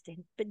de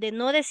de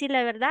no decir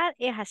la verdad,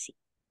 es así,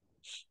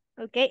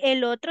 ¿ok?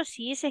 El otro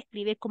sí se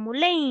escribe como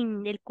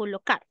lane, el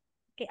colocar,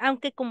 ¿ok?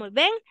 Aunque como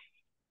ven,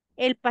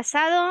 el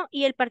pasado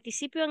y el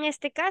participio en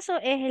este caso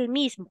es el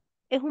mismo,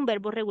 es un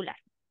verbo regular.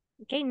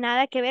 ¿Ok?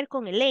 Nada que ver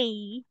con el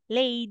lane.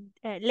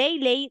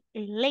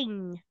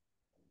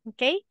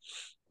 ¿Ok?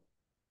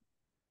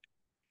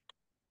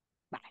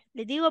 Vale,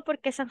 les digo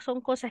porque esas son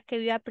cosas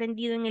que yo he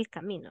aprendido en el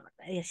camino,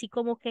 ¿verdad? Y así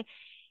como que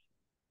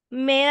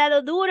me he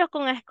dado duro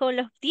con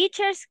los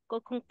teachers,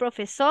 con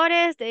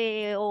profesores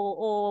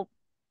o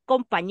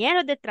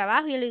compañeros de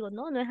trabajo, y yo le digo,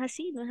 no es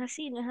así, no es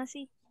así, no es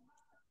así.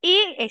 Y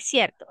es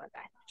cierto,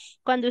 ¿verdad?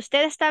 Cuando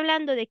usted está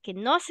hablando de que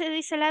no se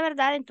dice la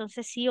verdad,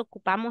 entonces sí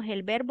ocupamos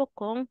el verbo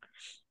con,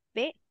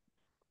 ¿ve?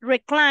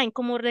 Recline,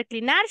 como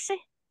reclinarse,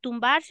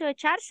 tumbarse o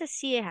echarse,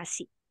 sí es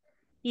así.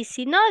 Y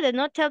si no, de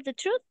not tell the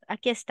truth,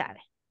 aquí está,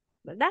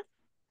 ¿verdad?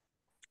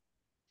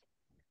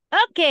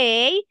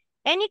 Okay,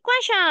 any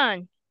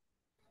question?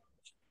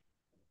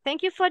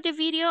 Thank you for the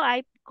video.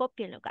 I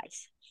copy it,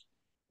 guys.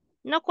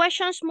 No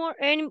questions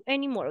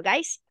anymore,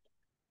 guys.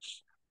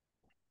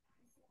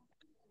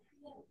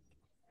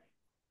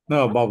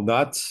 No, about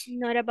that.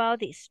 Not about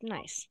this.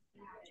 Nice.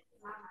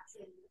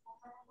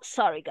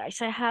 Sorry,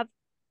 guys. I have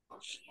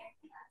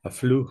A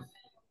flu.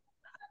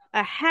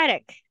 a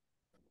headache.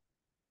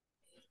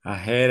 A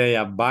headache,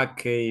 a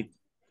backache.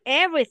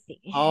 Everything.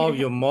 All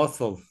your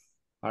muscles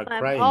are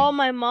crying. All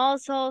my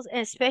muscles,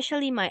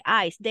 especially my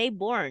eyes, they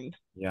burn.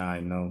 Yeah,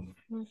 I know.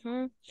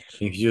 Mm-hmm.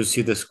 If you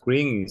see the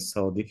screen, it's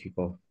so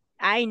difficult.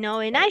 I know,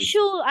 and I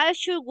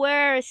should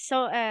wear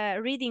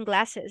reading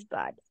glasses,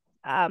 but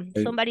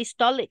somebody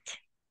stole it.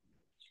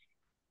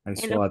 I En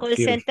los saw a call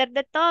tear. centers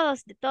de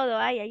todo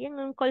hay. Ahí en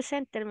un call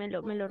center me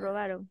lo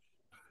robaron.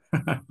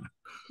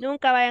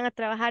 Nunca vayan a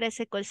trabajar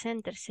ese call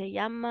center. Se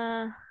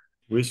llama.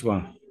 Which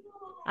one?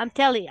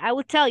 I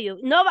will tell you.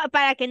 No,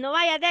 para que no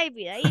vaya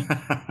David ahí.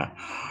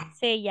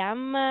 Se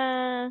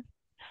llama.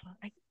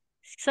 Ay,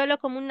 solo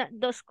como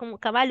como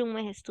cabal un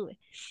mes estuve.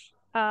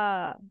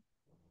 I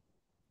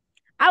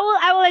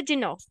will let you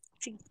know.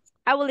 Sí,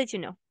 I will let you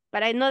know.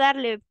 Para no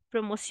darle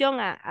promoción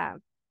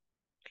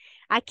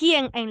aquí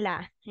en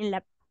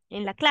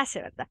la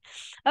clase, ¿verdad?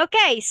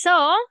 Okay,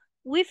 so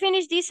we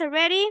finished this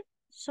already.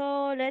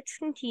 So let's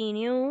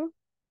continue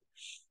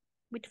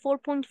with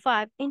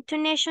 4.5,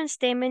 intonation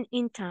statement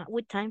in time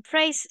with time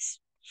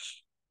phrases.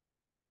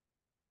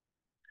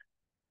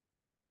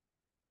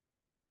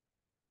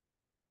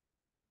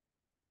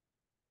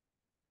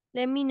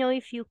 Let me know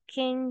if you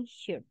can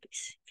hear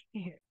this.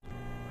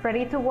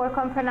 Ready to work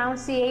on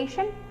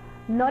pronunciation?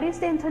 Notice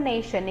the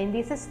intonation in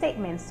these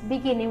statements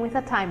beginning with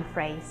a time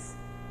phrase.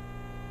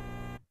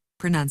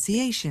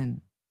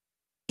 Pronunciation.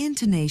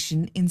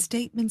 Intonation in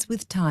statements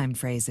with time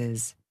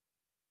phrases.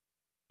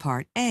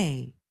 Part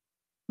A.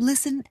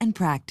 Listen and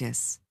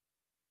practice.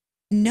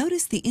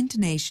 Notice the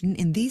intonation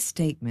in these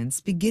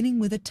statements beginning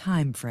with a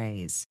time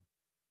phrase.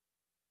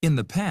 In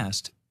the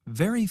past,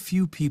 very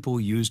few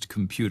people used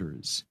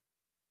computers.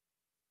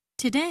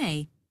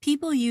 Today,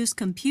 people use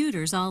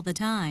computers all the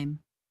time.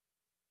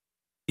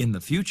 In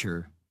the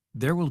future,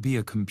 there will be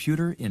a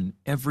computer in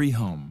every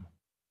home.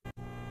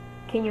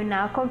 Can you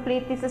now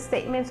complete these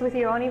statements with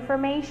your own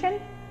information?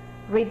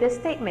 Read the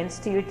statements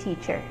to your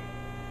teacher.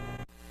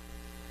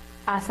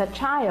 As a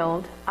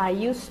child, I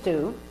used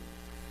to.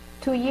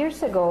 2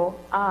 years ago,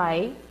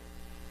 I.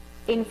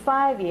 In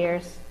 5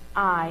 years,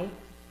 I.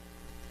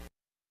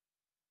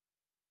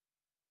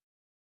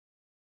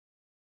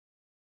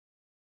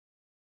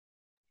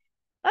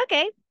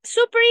 Okay,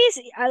 super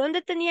easy. ¿A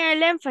dónde tenía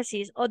el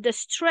énfasis o the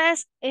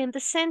stress in the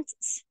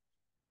sentence?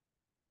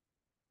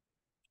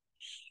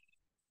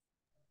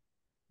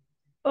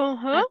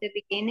 At the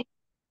beginning.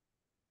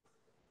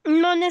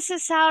 No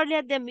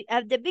necesariamente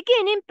at the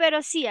beginning,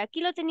 pero sí,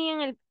 aquí lo tenía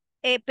en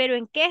el, pero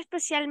 ¿en qué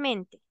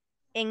especialmente?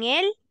 En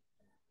el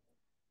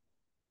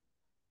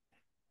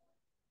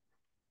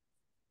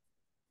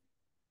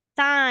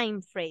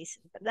time phrase,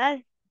 ¿verdad?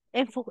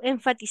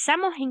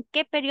 Enfatizamos en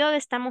qué periodo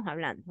estamos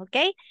hablando,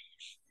 ¿ok?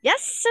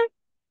 Yes.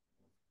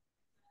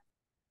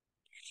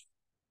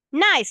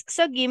 Nice.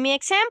 So give me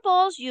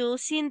examples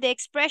using the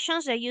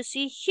expressions that you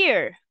see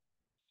here.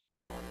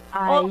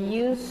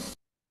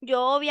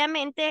 Yo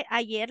obviamente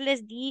ayer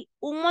les di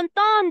un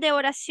montón de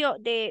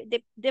oración,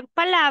 de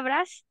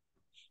palabras.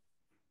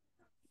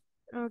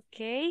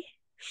 Ok.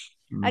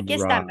 Aquí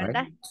están,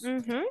 ¿verdad?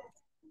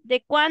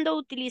 De cuándo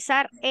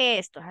utilizar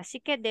estos. Así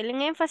que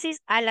denle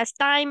énfasis a las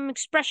time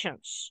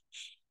expressions.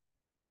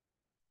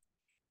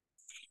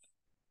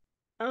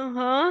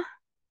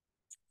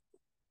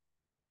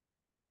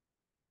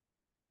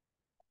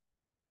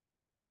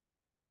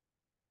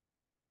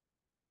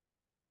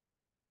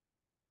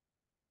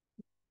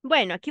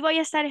 Bueno, aquí voy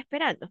a estar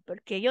esperando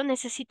porque yo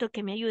necesito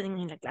que me ayuden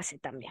en la clase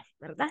también,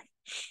 ¿verdad?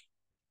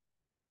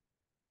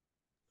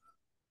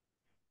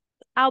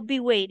 I'll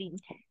be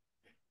waiting.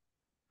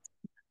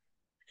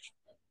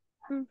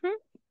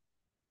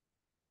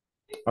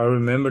 I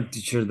remember,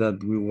 teacher,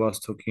 that we were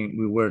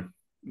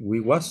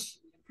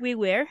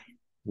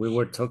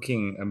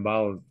talking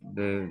about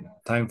the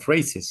time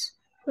phrases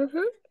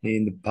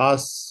in the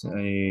past,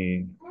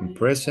 in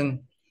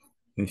present,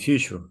 in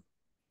future.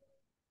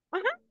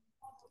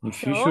 In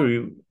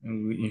future,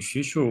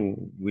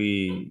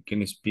 we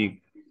can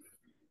speak,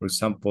 for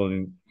example,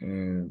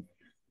 in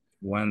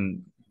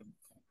one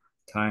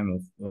time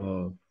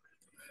of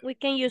we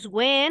can use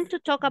when to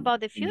talk about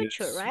the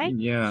future, right?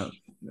 Yeah.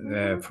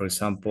 For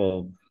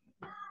example,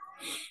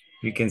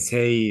 we can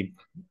say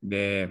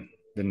the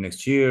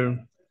next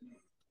year,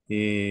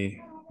 the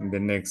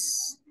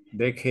next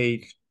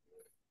decade,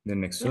 the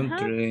next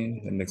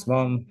century, the next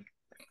month.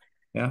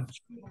 Yeah.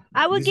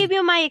 I will give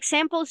you my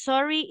example.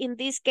 Sorry, in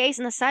this case,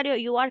 Nazario,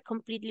 you are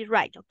completely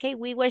right. Okay,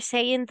 we were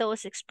saying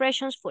those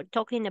expressions for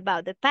talking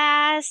about the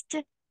past.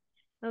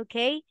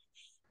 Okay,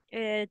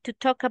 to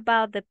talk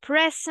about the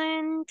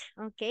present.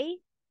 Okay,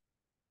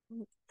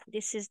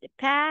 this is the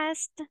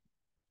past.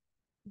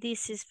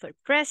 This is for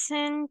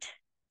present.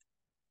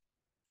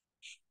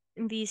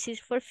 This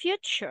is for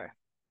future.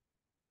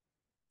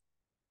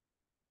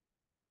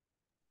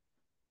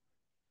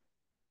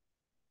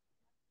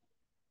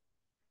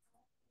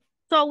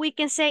 So we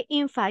can say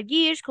in 5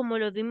 years, como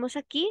lo vimos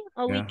aquí,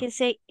 or we can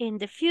say in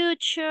the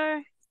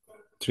future.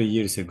 3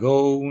 years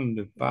ago, in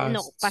the past.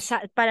 No,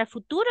 para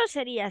futuro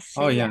sería así.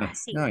 No,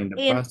 in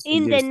the past.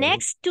 In the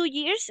next 2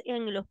 years,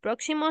 en los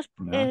próximos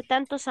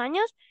tantos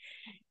años,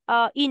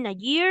 in a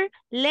year,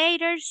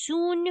 later,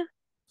 soon.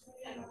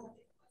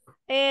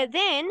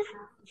 Then,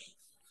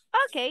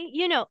 okay,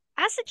 you know,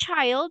 as a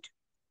child,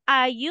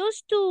 I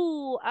used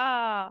to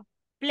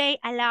play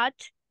a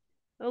lot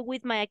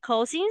with my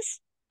cousins.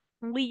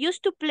 We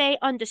used to play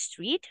on the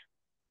street.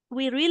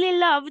 We really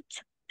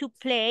loved to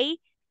play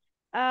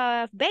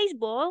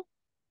baseball.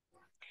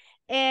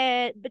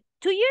 But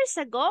 2 years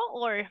ago,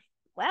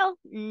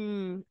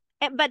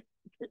 but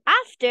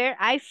after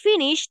I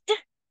finished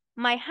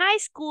my high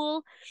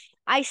school,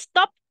 I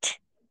stopped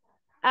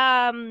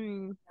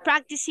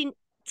practicing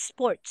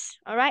sports,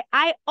 all right?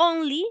 I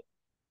only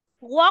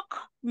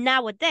walk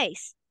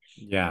nowadays.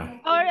 Yeah.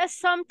 Or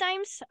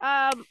sometimes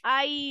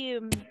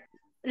I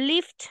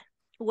lift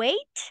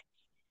weight.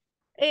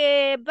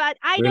 But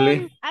I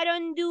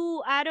don't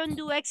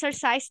do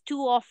exercise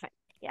too often.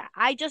 Yeah,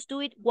 I just do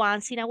it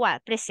once in a while,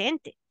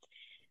 presente.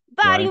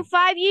 But in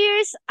 5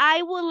 years,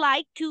 I would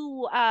like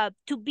to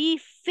be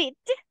fit,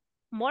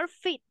 more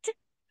fit,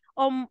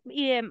 or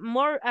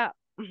more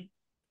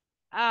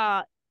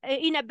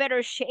in a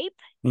better shape.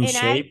 And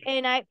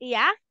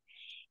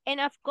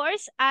of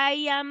course I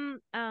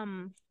am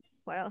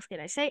what else can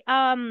I say?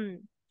 A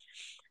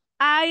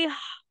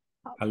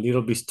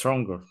little bit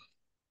stronger.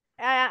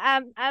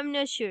 I'm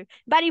not sure.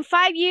 But in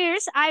 5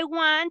 years, I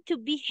want to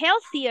be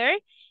healthier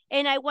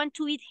and I want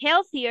to eat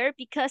healthier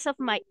because of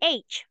my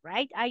age,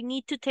 right? I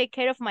need to take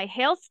care of my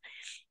health.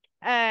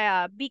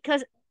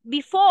 because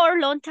before,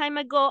 long time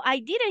ago, I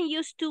didn't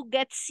used to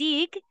get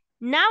sick.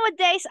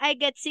 Nowadays, I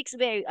get sick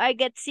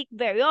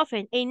very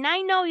often, and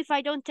I know if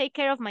I don't take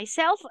care of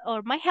myself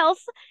or my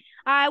health,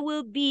 I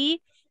will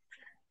be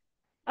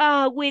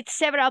with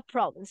several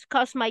problems.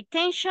 Cause my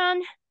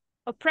tension,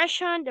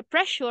 oppression, the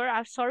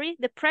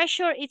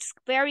pressure is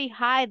very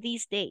high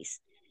these days.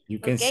 You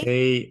can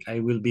say I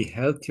will be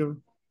healthier.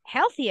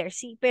 Healthier,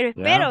 sí, pero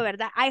espero,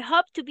 ¿verdad? I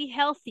hope to be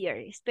healthier.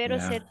 Espero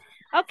ser.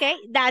 Okay,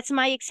 that's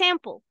my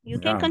example. You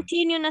can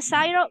continue,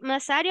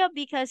 Nazario,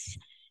 because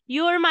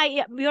you're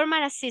my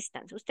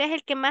assistant. Usted es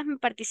el que más me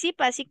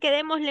participa, así que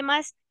démosle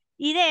más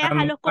ideas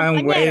a los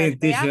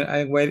compañeros.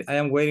 I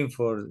am waiting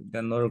for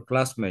another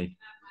classmate.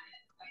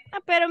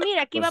 Pero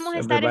mira, aquí vamos a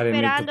estar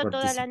esperando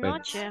toda la participate.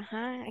 noche.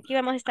 Ajá, aquí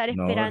vamos a estar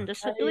esperando.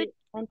 So do it.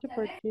 I want to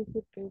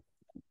participate.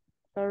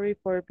 Sorry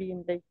for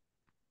being late.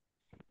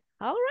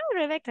 All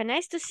right, Rebecca,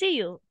 nice to see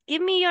you.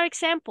 Give me your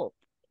example.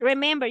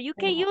 Remember, you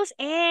can use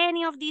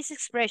any of these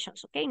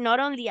expressions, okay? Not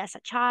only as a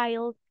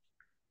child.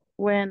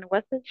 When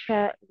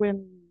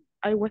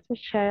I was a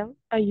child,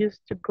 I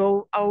used to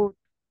go out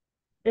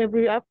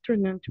every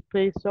afternoon to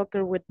play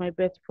soccer with my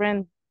best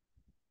friend.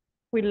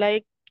 We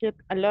liked it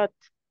a lot.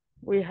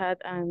 We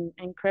had an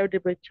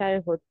incredible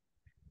childhood.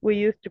 We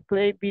used to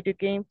play video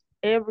games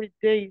every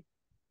day.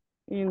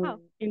 In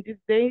this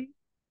day,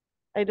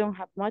 I don't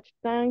have much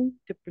time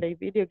to play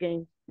video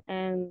games,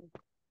 and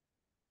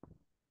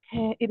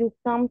it is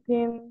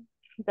something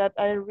that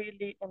I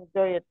really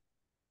enjoy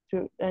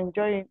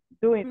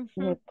doing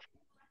it.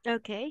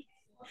 Okay.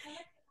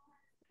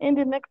 In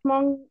the next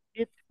month,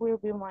 it will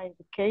be my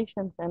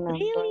vacations, and I'm going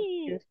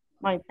to use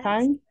my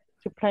time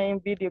to playing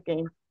video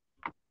games.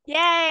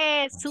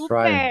 Yeah, super.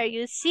 Right.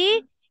 You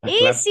see?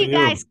 Easy,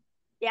 guys.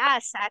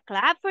 Yes, a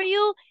clap for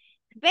you.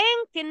 Ven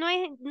que no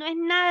es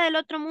nada del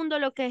otro mundo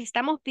lo que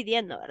estamos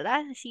pidiendo,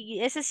 ¿verdad?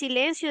 Si ese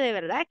silencio de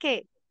verdad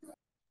que...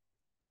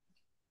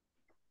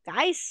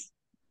 Guys,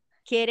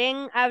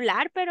 quieren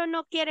hablar, pero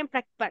no quieren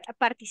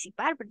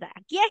participar, ¿verdad?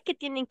 Aquí es que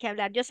tienen que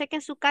hablar. Yo sé que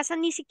en su casa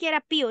ni siquiera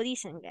pío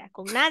dicen, ¿verdad?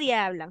 Con nadie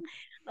hablan.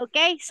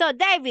 Okay, so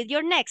David,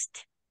 you're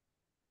next.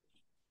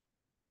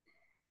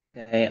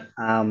 Okay,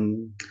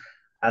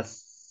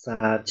 as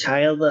a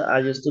child, I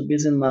used to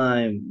visit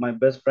my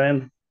best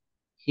friend.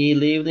 He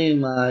lived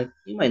in my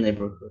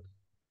neighborhood.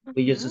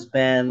 We used to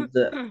spend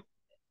a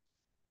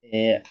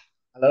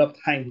lot of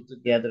time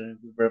together.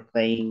 We were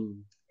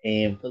playing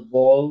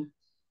football,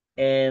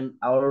 and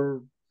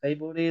our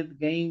favorite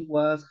game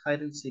was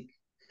hide and seek.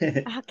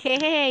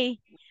 Okay.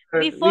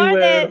 Before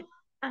there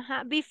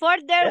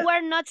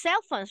were not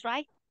cell phones,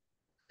 right?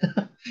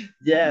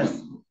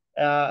 Yes.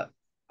 I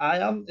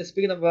am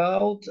speaking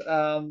about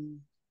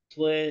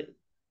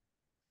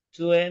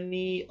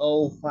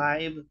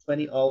 2005,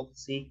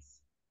 2006.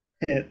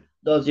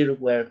 Those years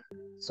were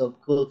so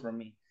cool for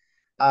me.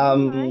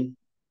 2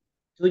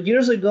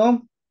 years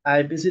ago,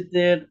 I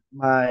visited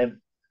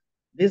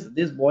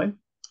this boy,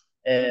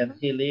 and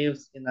he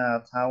lives in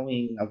a town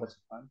in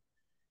Aguachapan.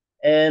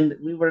 And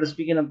we were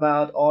speaking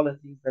about all the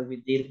things that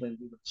we did when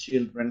we were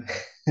children.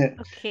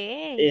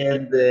 Okay.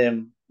 And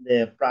the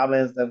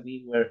problems that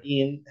we were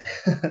in.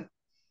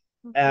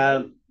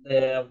 And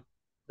the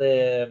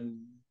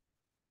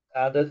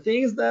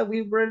things that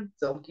we were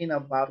talking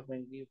about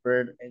when we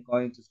were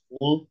going to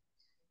school.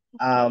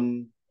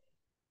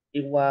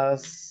 It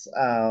was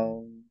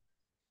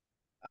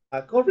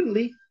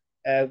currently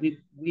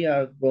we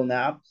are grown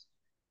up,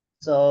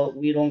 so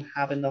we don't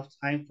have enough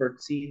time for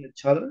seeing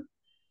each other.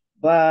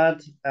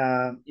 But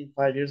in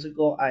 5 years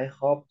ago, I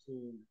hope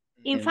to.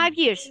 In 5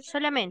 years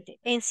solamente,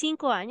 en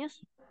 5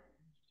 años.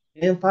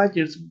 In 5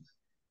 years,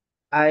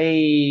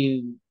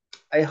 I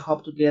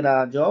hope to get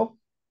a job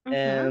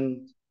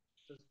and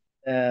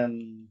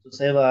to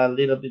save a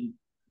little bit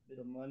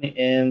of money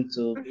and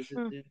to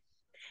visit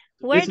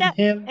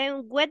him.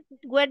 And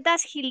where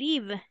does he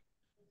live?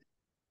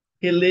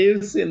 He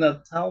lives in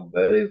a town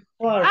very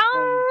far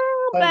from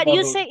but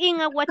you say in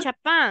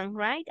Aguachapan,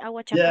 right?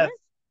 Aguachapan? Yes.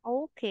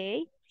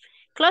 Okay.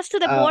 Close to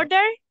the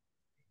border?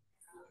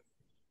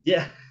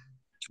 Yeah,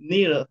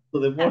 near to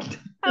the border.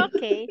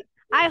 Okay.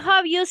 I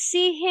hope you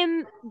see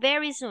him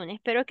very soon.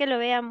 Espero que lo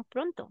vean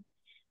pronto.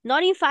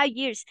 Not in 5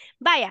 years.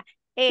 Vaya.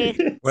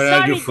 Where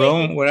are you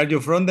from? David. Where are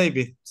you from,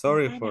 David?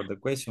 Sorry for the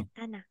question.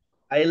 Anna.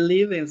 I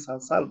live in San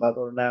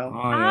Salvador now.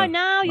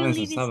 Now you live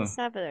in San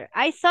Salvador.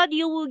 I thought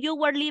you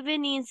were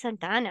living in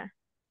Santa Ana.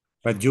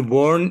 But you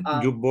born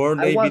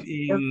David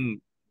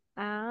in...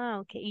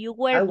 Okay. You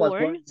were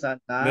born in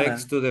Santa Ana.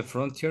 Next to the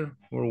frontier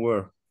or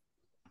where?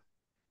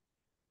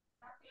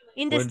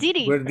 In the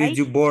city, Where did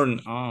you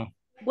born?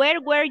 Where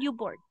were you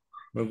born?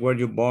 Where were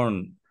you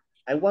born?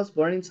 I was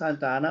born in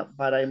Santa Ana,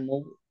 but I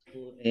moved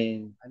to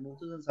San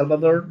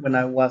Salvador when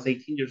I was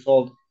 18 years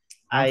old.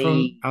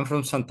 I'm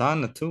from Santa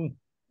Ana too.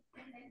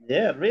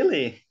 Yeah,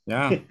 really?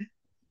 Yeah.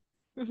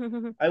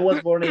 I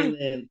was born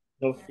in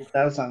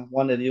Hospital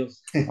Juan de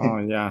Dios. Oh,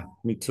 yeah,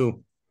 me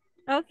too.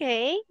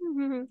 Okay.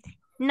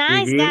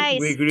 Nice, guys.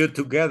 We grew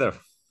together.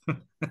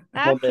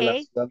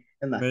 Okay.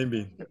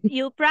 Maybe.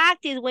 You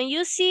practice when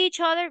you see each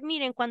other.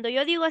 Miren, cuando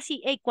yo digo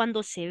así, hey,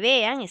 cuando se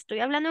vean, estoy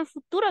hablando en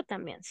futuro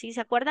también. Si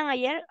se acuerdan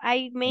ayer,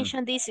 I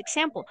mentioned this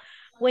example.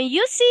 When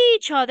you see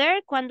each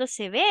other, cuando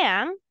se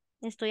vean,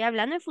 estoy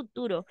hablando en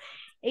futuro.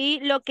 Y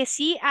lo que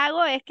sí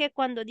hago es que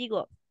cuando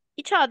digo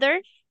each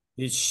other.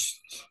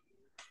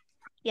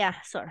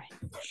 Yeah, sorry.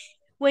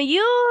 When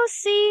you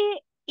see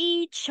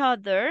each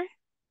other.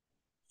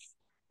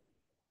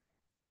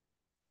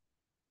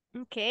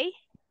 Okay.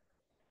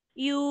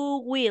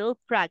 You will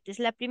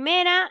practice. La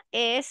primera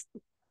es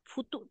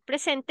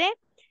presente,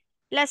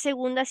 la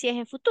segunda sí es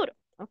en futuro,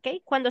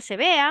 ¿ok? Cuando se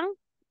vean,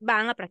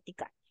 van a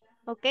practicar,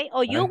 ¿ok?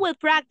 O you will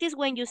practice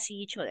when you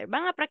see each other.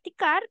 Van a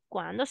practicar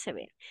cuando se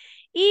vean.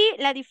 Y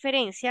la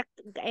diferencia,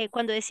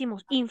 cuando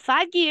decimos in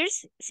 5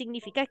 years,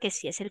 significa que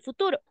sí es el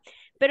futuro.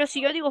 Pero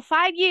si yo digo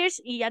 5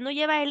 years y ya no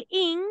lleva el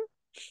in,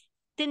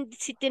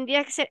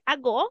 tendría que ser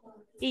ago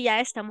y ya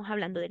estamos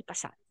hablando del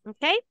pasado,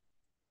 ¿ok?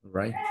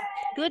 Right.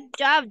 Good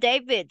job,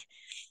 David.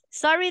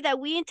 Sorry that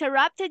we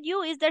interrupted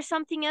you. Is there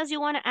something else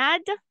you want to add?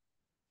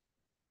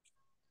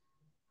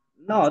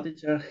 No,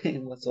 teacher,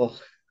 it was all.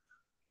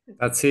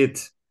 That's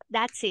it.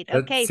 That's it.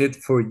 Okay. That's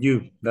it for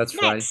you. That's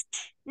right.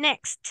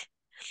 Next.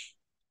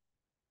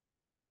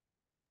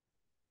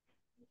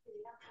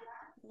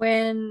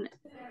 When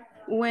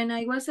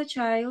I was a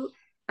child,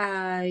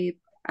 I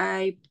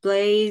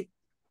played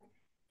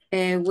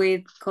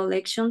with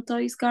collection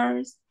toys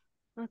cars.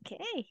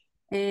 Okay.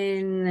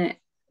 And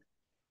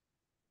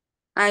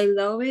I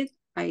love it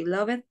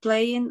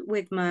playing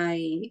with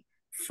my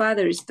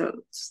father's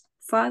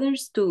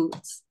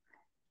tools.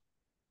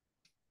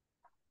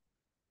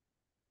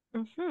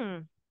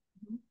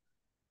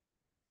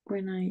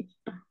 When I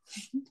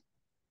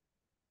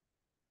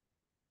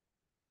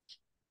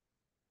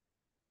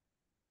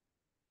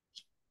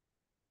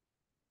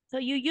So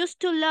you used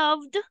to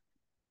love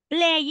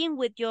playing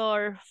with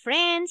your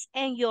friends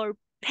and your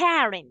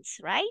parents,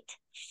 right?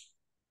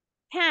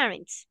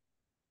 Parents.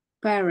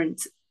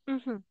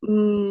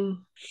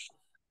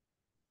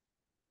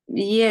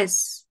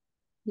 Yes.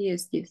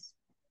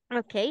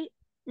 Okay.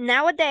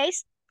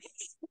 Nowadays,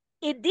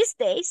 in these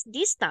days,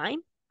 this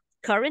time,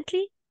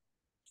 currently.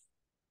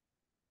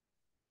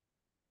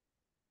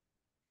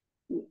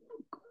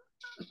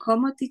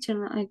 ¿Cómo,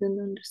 teacher? I don't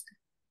understand.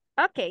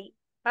 Ok,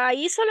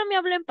 ahí solo me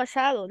hablo en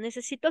pasado.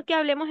 Necesito que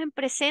hablemos en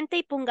presente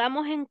y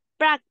pongamos en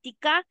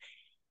práctica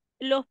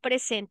los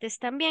presentes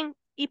también.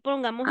 Y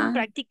pongamos en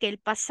práctica el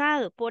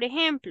pasado. Por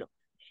ejemplo,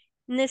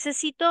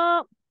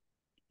 necesito,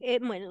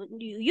 bueno,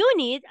 you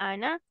need,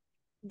 Ana,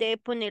 de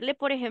ponerle,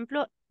 por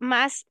ejemplo,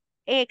 más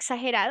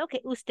exagerado que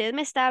usted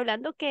me está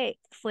hablando que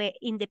fue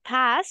in the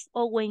past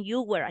o when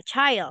you were a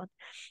child,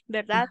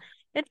 ¿verdad?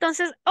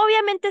 Entonces,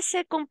 obviamente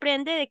se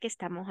comprende de que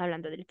estamos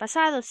hablando del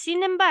pasado.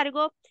 Sin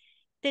embargo,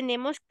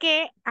 tenemos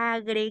que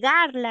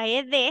agregar la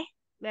ed,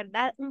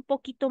 ¿verdad? Un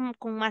poquito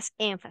con más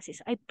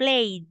énfasis. I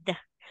played.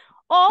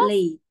 O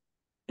played.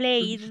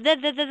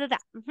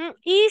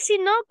 Y si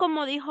no,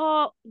 como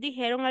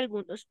dijeron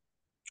algunos,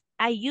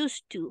 I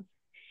used to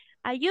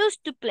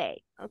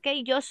play, ¿ok?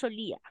 Yo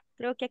solía.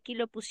 Creo que aquí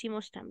lo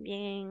pusimos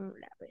también.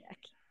 A ver,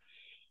 aquí.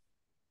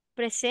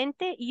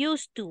 Presente,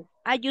 used to.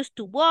 I used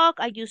to walk,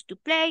 I used to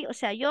play. O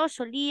sea, yo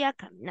solía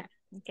caminar,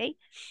 ¿ok?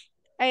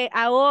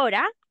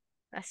 Ahora,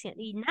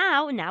 y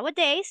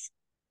nowadays,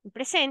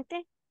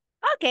 presente.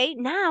 Okay,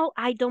 now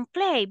I don't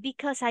play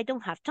because I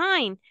don't have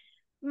time.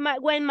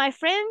 When my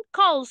friend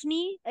calls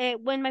me,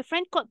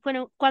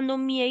 cuando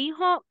mi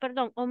hijo,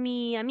 perdón, o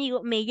mi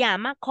amigo me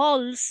llama,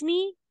 calls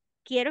me,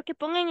 quiero que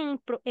pongan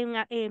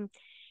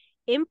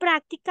en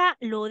práctica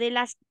lo de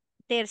las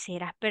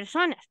terceras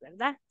personas,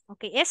 ¿verdad?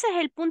 Ok, ese es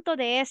el punto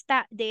de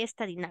esta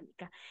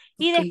dinámica.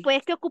 Y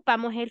después que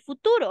ocupamos el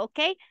futuro, ¿ok?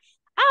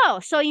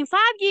 Oh, so in 5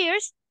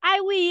 years, I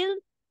will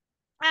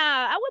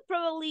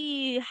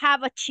probably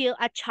have a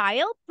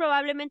child.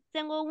 Probablemente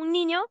tengo un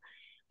niño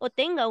o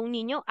tenga un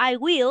niño. I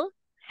will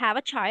have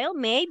a child,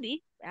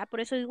 maybe. Por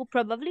eso digo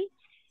probably.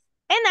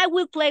 And I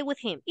will play with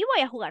him. Y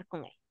voy a jugar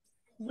con él.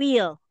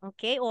 Will,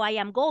 ¿ok? O I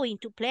am going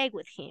to play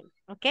with him.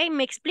 ¿Ok?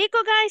 ¿Me explico,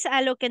 guys,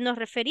 a lo que nos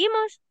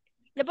referimos?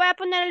 Le voy a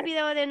poner el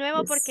video de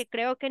nuevo porque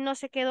creo que no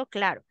se quedó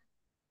claro.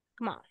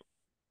 Come on.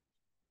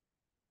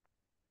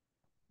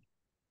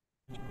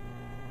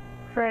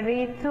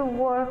 Ready to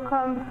work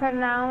on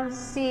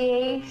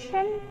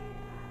pronunciation?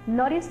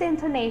 Notice the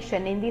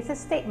intonation in these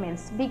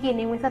statements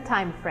beginning with a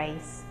time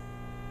phrase.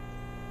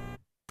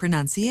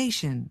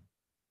 Pronunciation.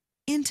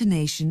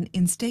 Intonation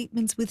in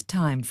statements with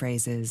time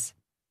phrases.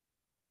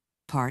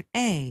 Part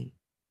A.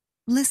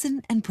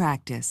 Listen and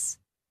practice.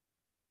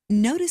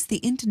 Notice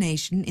the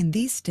intonation in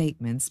these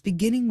statements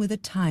beginning with a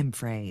time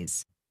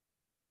phrase.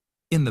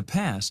 In the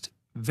past,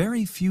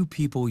 very few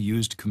people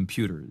used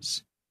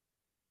computers.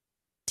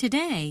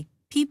 Today,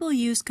 people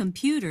use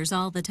computers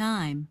all the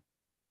time.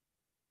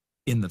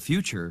 In the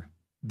future,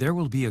 there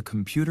will be a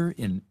computer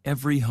in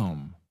every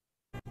home.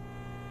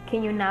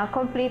 Can you now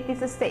complete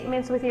these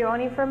statements with your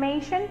own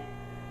information?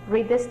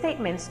 Read the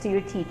statements to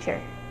your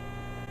teacher.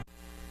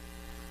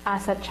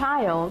 As a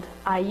child,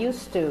 I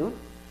used to.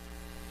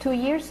 2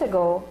 years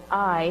ago,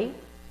 I.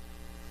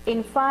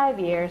 In 5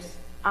 years,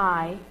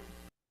 I.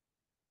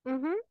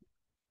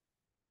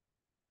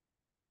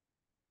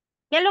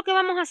 ¿Qué es lo que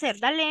vamos a hacer?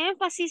 Darle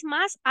énfasis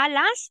más a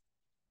las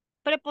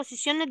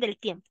preposiciones del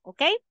tiempo,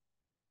 ¿ok?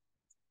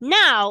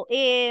 Now,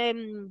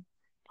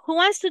 who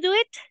wants to do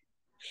it?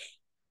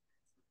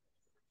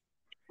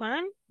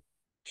 1,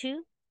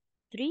 2,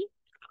 3.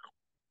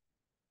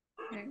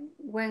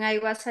 When I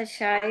was a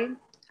child,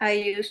 I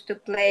used to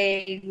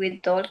play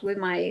with dolls with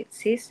my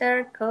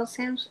sister,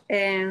 cousins,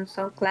 and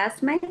some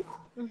classmates.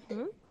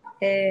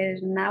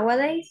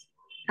 Nowadays,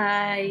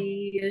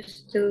 I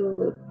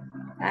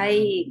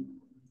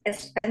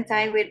spend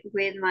time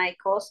with my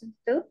cousins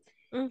too.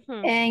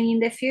 And in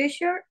the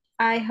future,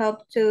 I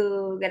hope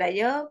to get a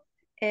job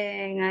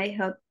and I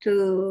hope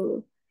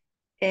to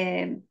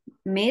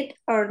meet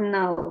or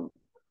know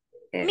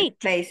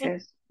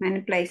places,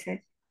 many places.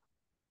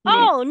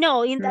 Oh,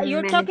 no, you're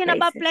many talking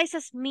about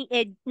places.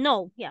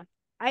 No, yeah.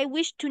 I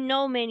wish to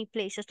know many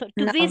places, to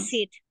No.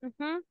 visit,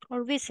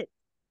 or visit.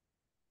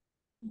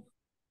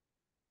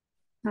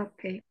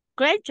 Okay.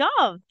 Great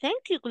job.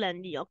 Thank you,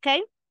 Glendy,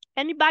 okay?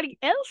 Anybody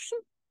else?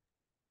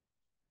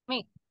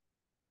 Me.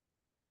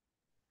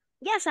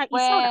 Yes,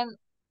 Isaura.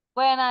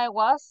 When I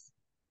was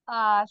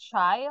a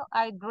child,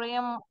 I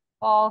dreamed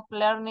of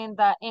learning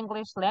the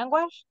English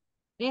language.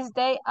 This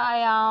day, I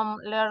am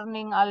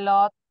learning a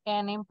lot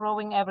and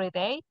improving every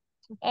day.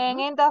 And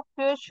in the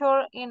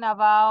future, in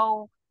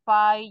about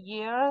 5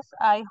 years,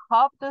 I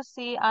hope to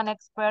see an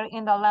expert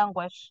in the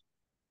language.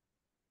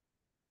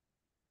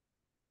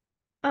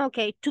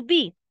 Okay, to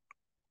be.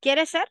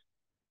 ¿Quieres ser?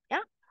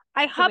 Yeah.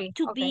 I hope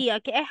to be,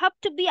 okay. I hope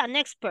to be an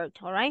expert,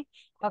 all right?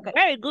 Okay.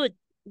 Very good.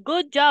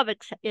 Good job,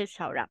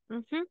 Isaura.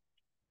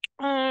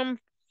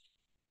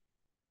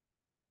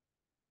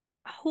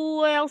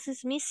 Who else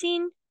is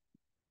missing?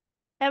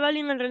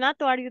 Evelyn and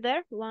Renato, are you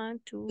there?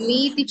 1, 2.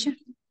 Me, teacher.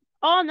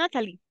 Oh,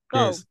 Natalie,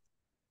 go. Yes.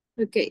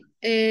 Okay.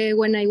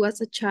 When I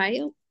was a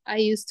child, I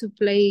used to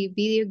play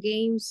video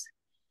games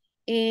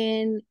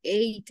and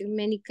ate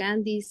many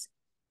candies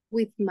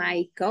with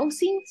my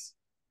cousins.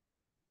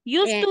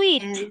 Used to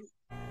eat.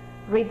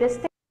 Read this.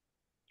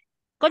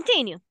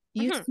 Continue.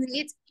 Used to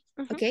eat.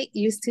 Okay.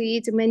 Used to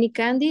eat many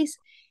candies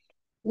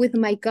with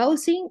my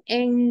cousin,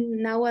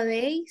 and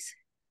nowadays,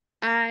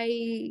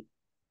 in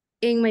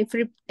my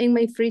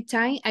free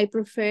time, I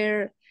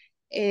prefer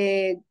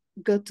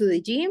go to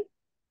the gym.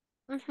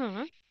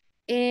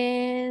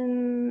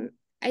 And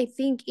I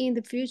think in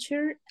the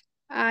future,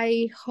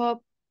 I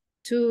hope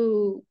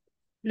to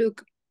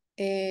look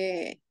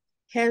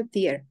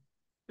healthier.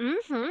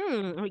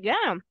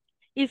 Yeah.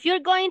 If you're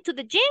going to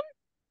the gym,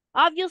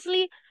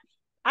 obviously,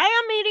 I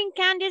am eating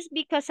candies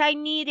because I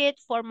need it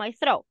for my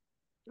throat.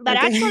 But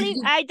actually,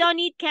 I don't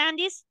eat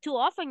candies too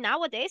often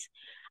nowadays,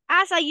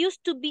 as I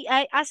used to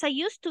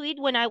eat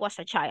when I was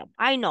a child.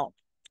 I know.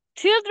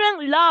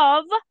 Children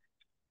love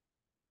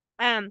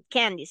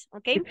candies,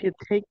 okay? If you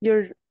take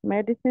your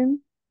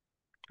medicine.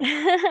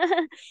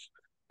 I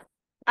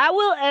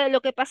will,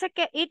 lo que pasa es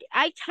que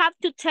I have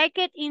to take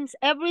it in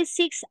every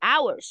 6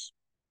 hours.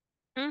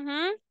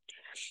 But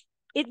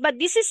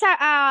this is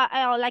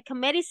like a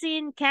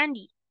medicine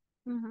candy.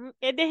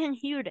 It doesn't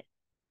hear it.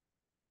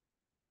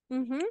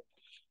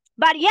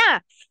 But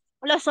yeah,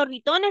 los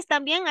sorbitones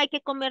también hay que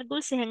comer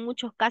dulces en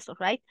muchos casos,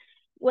 right?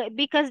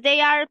 Because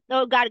they are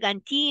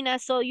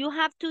gargantinas, so you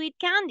have to eat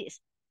candies,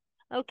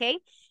 okay?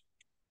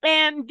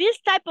 And this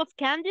type of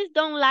candies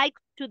don't like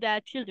to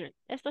the children.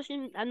 Esto sí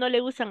no le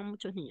gustan a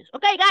muchos niños.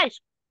 Okay,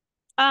 guys.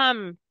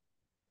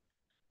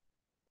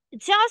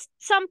 Just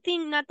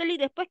something, Natalie,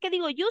 después que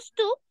digo used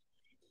to,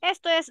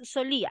 esto es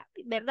solía,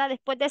 ¿verdad?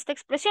 Después de esta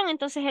expresión,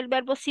 entonces el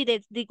verbo sí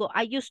digo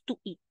I used to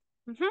eat.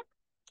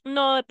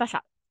 No he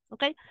pasado,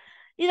 ¿ok?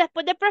 Y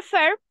después de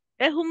prefer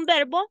es un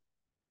verbo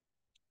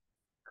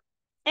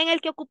en el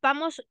que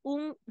ocupamos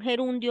un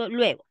gerundio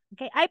luego,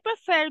 ¿ok? I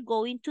prefer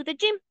going to the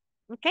gym,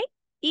 ¿ok?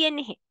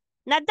 ING.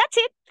 Now that's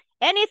it.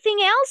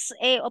 Anything else?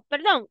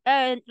 Perdón,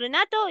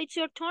 Renato, it's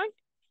your turn.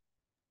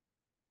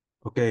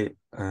 Okay,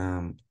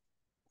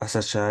 as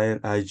a child,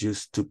 I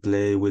used to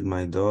play with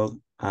my dog.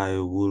 I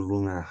would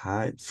run and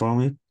hide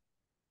from it.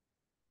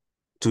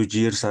 2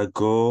 years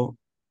ago,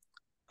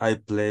 I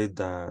played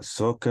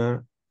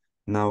soccer.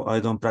 Now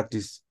I don't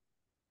practice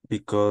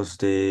because of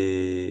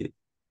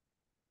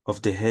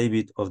the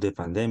habit of the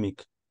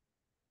pandemic.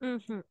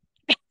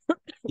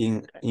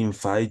 In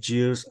 5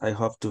 years, I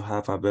hope to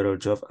have a better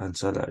job and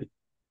salary.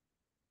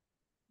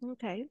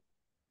 Okay.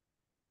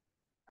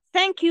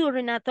 Thank you,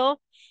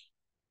 Renato.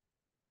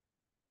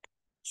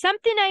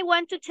 Something I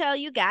want to tell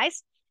you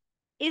guys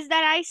is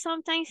that I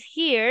sometimes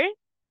hear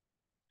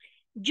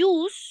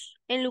juice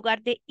en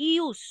lugar de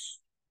use.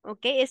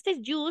 ¿Ok? Este es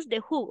juice de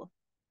jugo.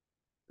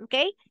 ¿Ok?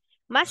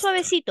 Más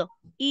suavecito.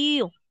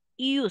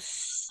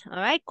 Use. All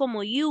right?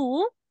 Como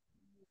you.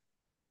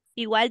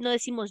 Igual no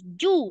decimos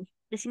you.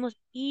 Decimos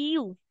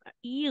you.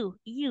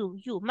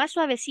 Más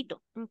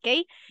suavecito.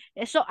 ¿Ok?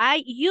 So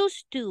I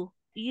used to.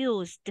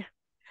 Used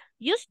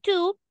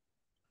to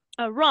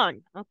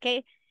run, ¿ok?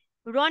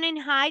 Run and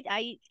hide,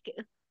 ahí,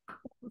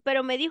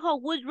 pero me dijo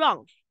would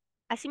run.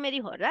 Así me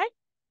dijo, ¿verdad?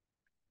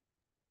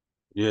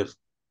 Yes.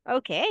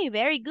 Ok,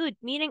 very good.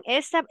 Miren,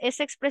 esta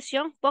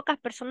expresión pocas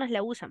personas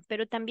la usan,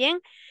 pero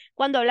también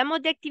cuando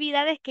hablamos de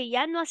actividades que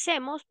ya no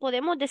hacemos,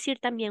 podemos decir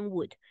también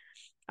would.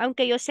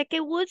 Aunque yo sé que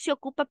would se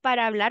ocupa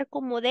para hablar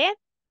como de,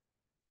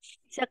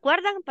 ¿se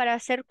acuerdan? Para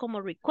hacer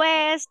como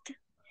request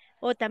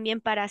o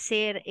también para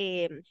hacer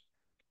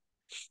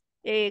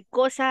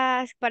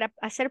cosas, para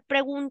hacer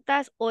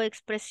preguntas o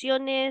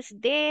expresiones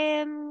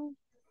de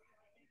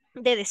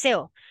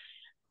deseo.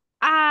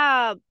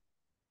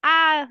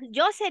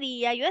 Yo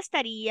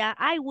estaría,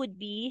 I would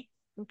be.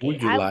 Okay, Would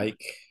you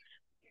like?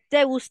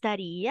 ¿Te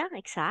gustaría?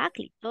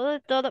 Exactly.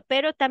 Todo.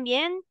 Pero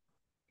también,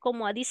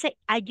 como dice,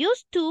 I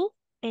used to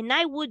and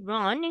I would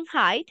run and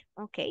hide.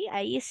 Ok,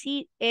 ahí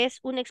sí es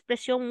una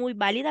expresión muy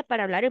válida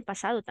para hablar en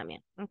pasado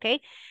también. Ok,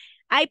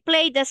 I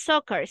played the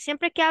soccer.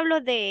 Siempre que hablo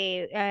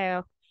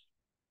de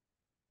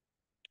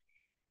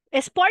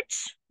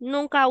sports,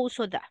 nunca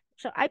uso that.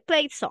 So, I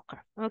played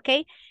soccer. Ok,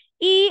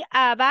 y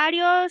a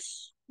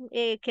varios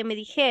que me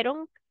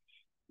dijeron,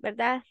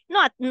 ¿verdad?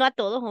 No a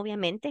todos,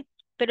 obviamente,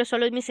 pero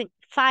solo me dicen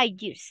 5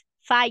 years,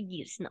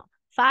 no,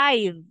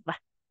 5,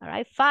 all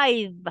right,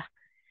 5,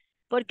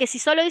 porque si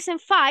solo dicen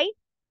 5,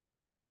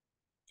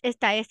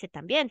 está este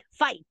también,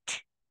 fight,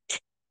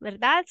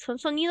 ¿verdad? Son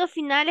sonidos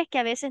finales que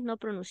a veces no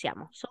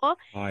pronunciamos. So,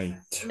 Fight.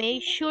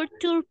 make sure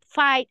to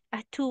fight,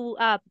 o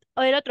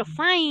el otro,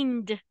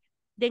 find,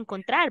 de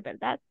encontrar,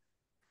 ¿verdad?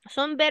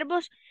 Son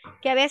verbos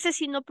que a veces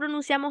si no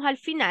pronunciamos al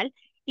final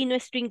y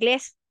nuestro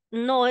inglés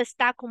no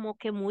está como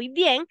que muy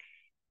bien,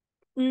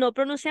 no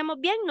pronunciamos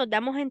bien, nos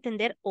damos a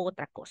entender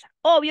otra cosa.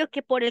 Obvio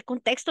que por el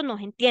contexto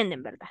nos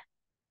entienden, ¿verdad?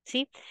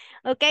 ¿Sí?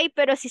 Ok,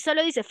 pero si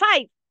solo dice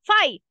fight,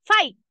 fight,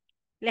 fight,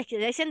 les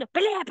queda diciendo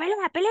pelea,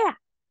 pelea,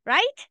 pelea,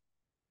 right?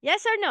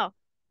 Yes or no?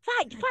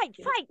 Fight, fight,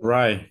 fight.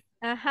 Right.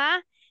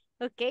 Ajá.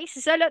 Ok,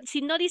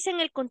 si no dicen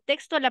el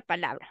contexto de la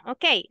palabra.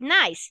 Ok,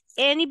 nice.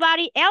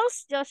 Anybody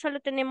else? Ya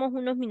solo tenemos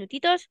unos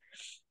minutitos.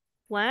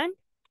 1,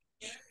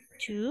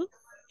 2,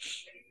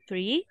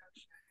 3.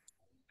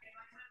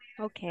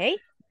 Ok.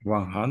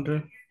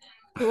 100.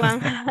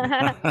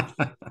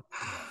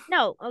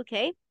 No,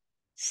 okay.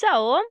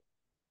 So,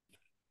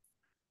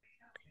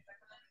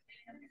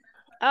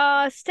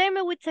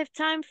 statement with the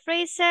time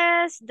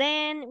phrases,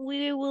 then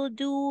we will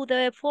do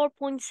the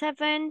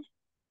 4.7.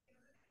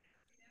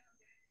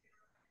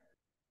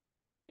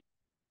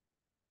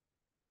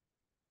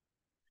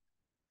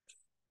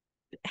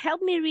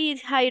 Help me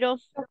read, Jairo.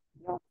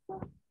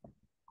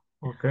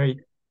 Okay.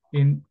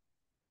 In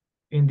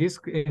this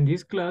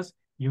class,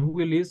 you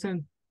will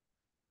listen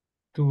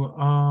to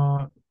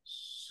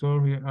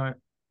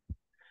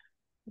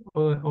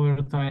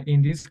over time.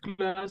 In this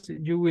class,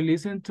 you will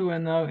listen to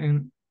an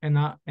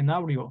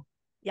audio.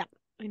 Yeah,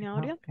 an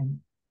audio. And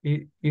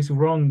it is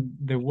wrong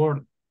the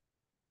word.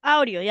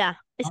 Audio, yeah,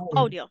 it's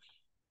audio.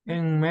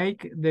 And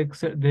make the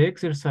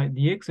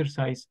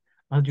exercise.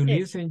 As you Yes.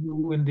 listen, you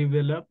will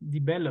develop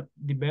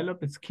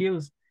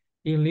skills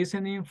in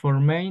listening for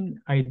main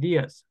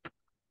ideas.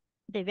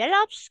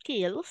 Develop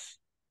skills.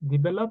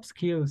 Develop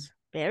skills.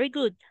 Very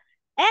good.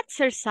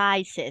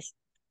 Exercises.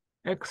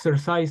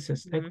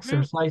 Exercises.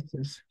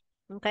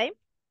 Okay.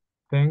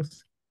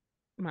 Thanks.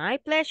 My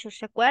pleasure.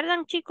 ¿Se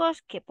acuerdan,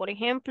 chicos, que por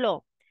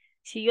ejemplo,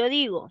 si yo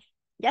digo,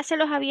 ya se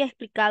los había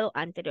explicado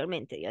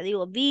anteriormente, yo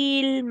digo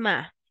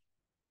Vilma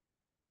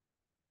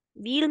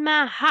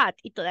hot,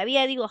 y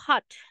todavía digo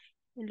hot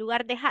en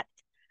lugar de hat.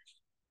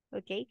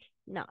 ¿Ok?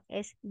 No,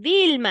 es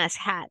Vilma's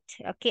hat.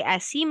 ¿Ok?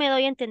 Así me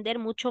doy a entender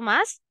mucho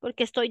más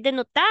porque estoy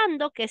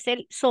denotando que es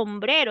el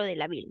sombrero de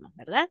la Vilma,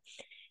 ¿verdad?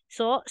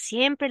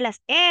 Siempre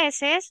las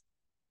S,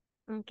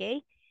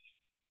 ¿ok?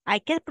 Hay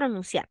que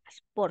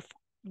pronunciarlas, por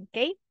favor, ¿ok?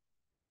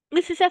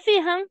 Y si se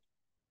fijan,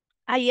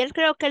 ayer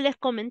creo que les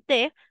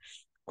comenté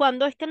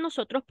cuando es que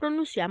nosotros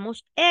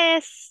pronunciamos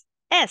es.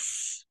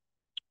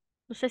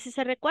 No sé si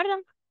se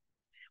recuerdan.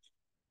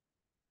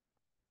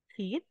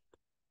 Sí.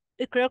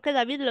 Y creo que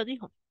David lo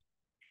dijo.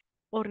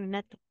 O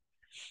Renato.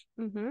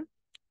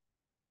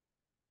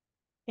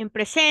 En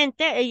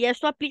presente, y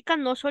esto aplica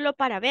no solo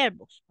para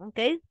verbos, ¿ok?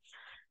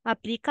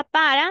 Aplica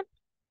para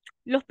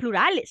los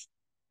plurales,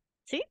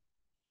 ¿sí?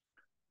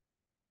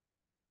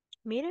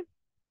 Miren,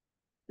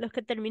 los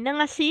que terminan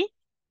así,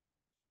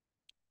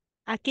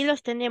 aquí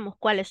los tenemos,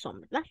 ¿cuáles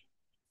son, verdad?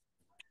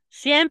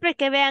 Siempre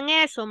que vean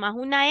eso más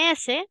una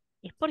S,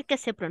 es porque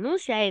se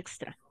pronuncia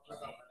extra.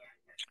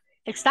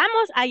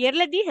 ¿Estamos? Ayer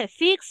les dije,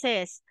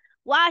 fixes,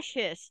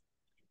 washes.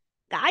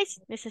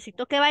 Guys,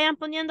 necesito que vayan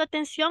poniendo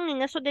atención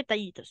en esos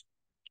detallitos,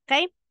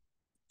 ¿ok?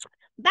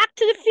 Back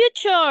to the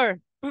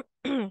future.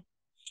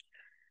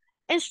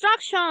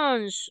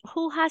 Instructions.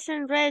 Who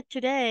hasn't read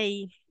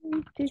today?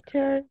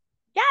 Teacher.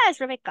 Yes,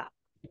 Rebecca.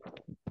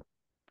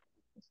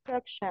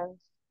 Instructions.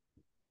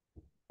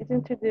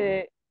 Listen to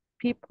the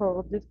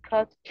people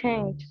discuss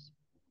change.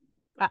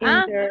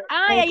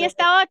 Ahí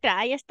está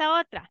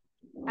otra.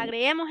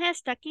 Agreguemos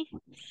esta aquí.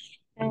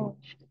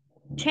 Change.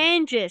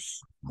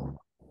 Changes.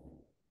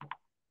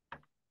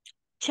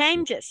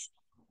 Changes.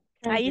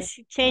 Ahí Changes.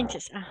 sí,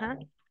 changes. Ajá.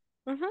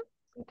 Listen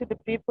to the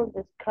people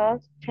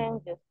discuss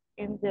changes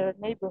in their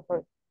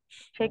neighborhood.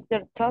 Check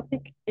their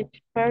topic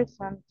each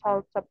person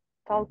talks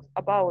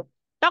about.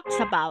 Talks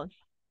about.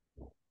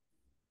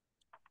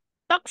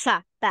 Talks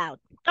about.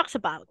 Talks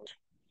about.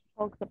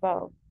 Talks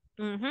about.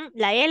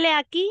 La L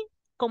aquí,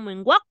 como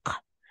en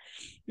walk,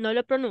 no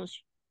lo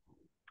pronuncio.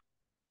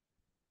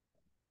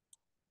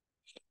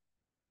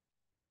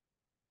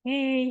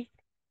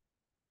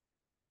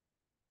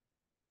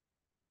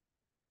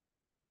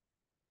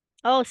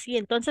 Oh, sí,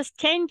 entonces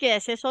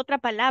changes es otra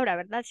palabra,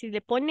 ¿verdad? Si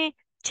le pone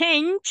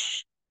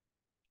change,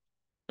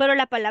 pero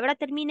la palabra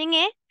termina en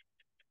E,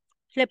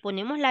 le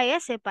ponemos la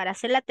S para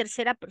hacer la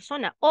tercera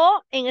persona.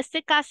 O en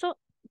este caso,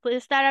 puede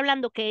estar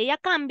hablando que ella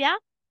cambia.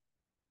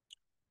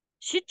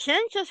 She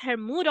changes her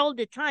mood all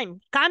the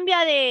time. Cambia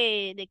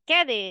 ¿de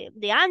qué?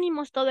 De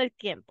ánimos todo el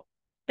tiempo.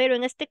 Pero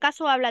en este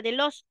caso habla de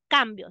los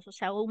cambios, o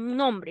sea, un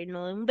nombre,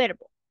 no un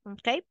verbo.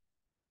 ¿Ok?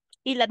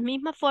 Y la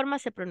misma forma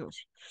se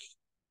pronuncia.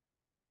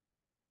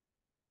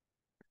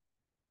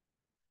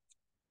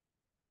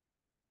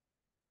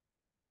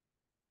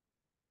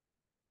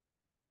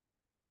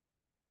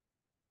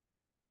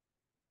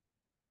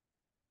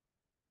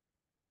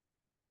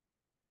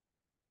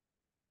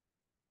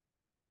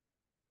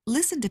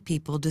 Listen to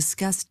people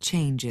discuss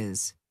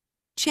changes.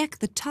 Check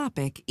the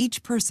topic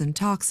each person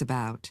talks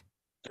about.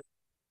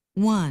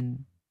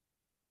 1.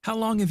 How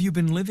long have you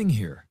been living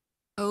here?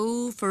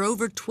 Oh, for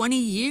over 20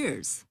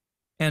 years.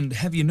 And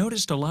have you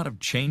noticed a lot of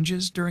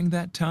changes during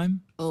that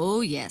time?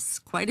 Oh, yes,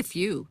 quite a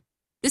few.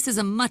 This is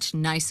a much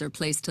nicer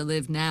place to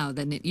live now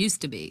than it used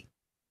to be.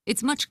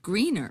 It's much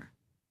greener.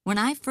 When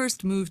I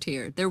first moved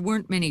here, there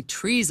weren't many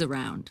trees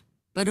around.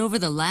 But over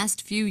the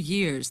last few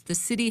years, the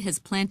city has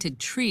planted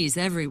trees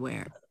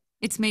everywhere.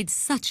 It's made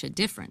such a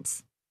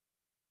difference.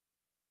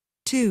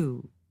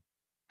 2.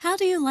 How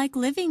do you like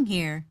living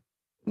here?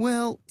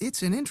 Well,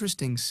 it's an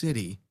interesting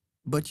city,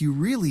 but you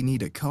really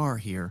need a car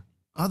here.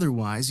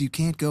 Otherwise, you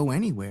can't go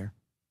anywhere.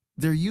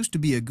 There used to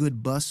be a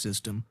good bus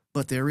system,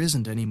 but there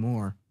isn't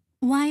anymore.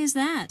 Why is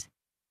that?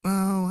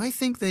 Oh, I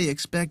think they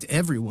expect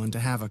everyone to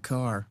have a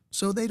car,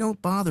 so they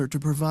don't bother to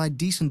provide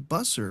decent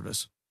bus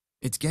service.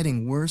 It's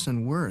getting worse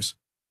and worse.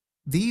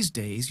 These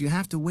days, you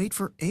have to wait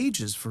for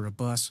ages for a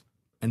bus,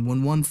 and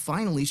when one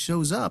finally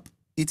shows up,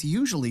 it's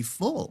usually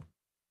full.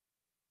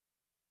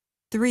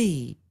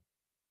 3.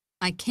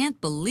 I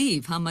can't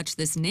believe how much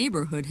this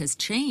neighborhood has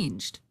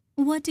changed.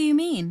 What do you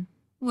mean?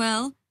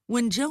 Well,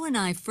 when Joe and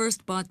I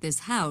first bought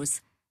this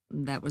house,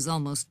 that was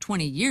almost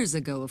 20 years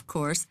ago, of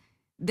course,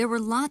 there were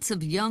lots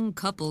of young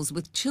couples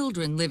with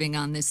children living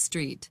on this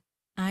street.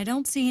 I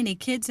don't see any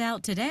kids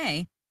out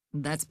today.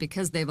 That's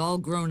because they've all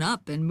grown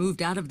up and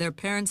moved out of their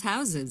parents'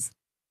 houses.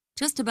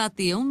 Just about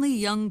the only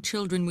young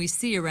children we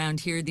see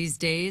around here these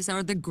days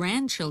are the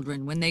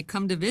grandchildren when they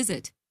come to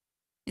visit.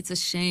 It's a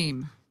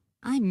shame.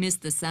 I miss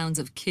the sounds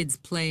of kids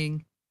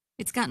playing.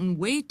 It's gotten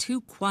way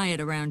too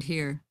quiet around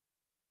here.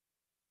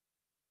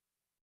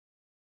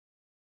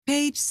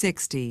 Page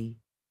 60.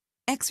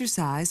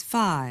 Exercise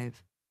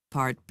 5,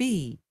 Part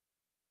B.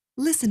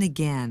 Listen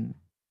again.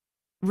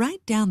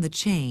 Write down the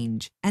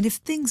change and if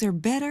things are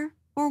better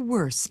or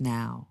worse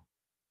now.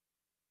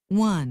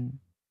 1.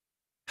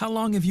 How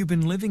long have you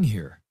been living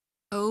here?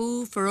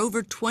 Oh, for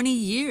over 20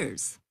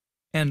 years.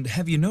 And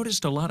have you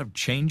noticed a lot of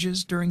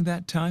changes during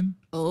that time?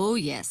 Oh,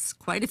 yes,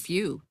 quite a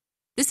few.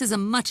 This is a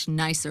much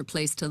nicer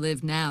place to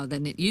live now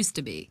than it used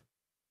to be.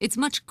 It's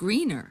much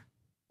greener.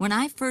 When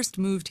I first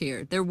moved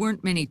here, there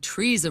weren't many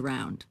trees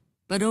around.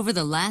 But over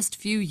the last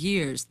few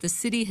years, the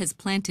city has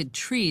planted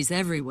trees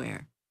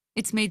everywhere.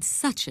 It's made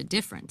such a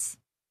difference.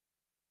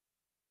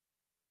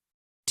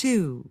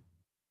 2.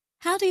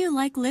 How do you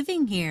like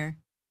living here?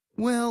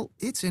 Well,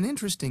 it's an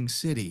interesting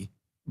city,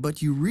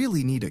 but you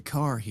really need a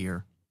car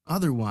here.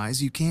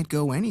 Otherwise, you can't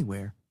go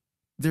anywhere.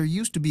 There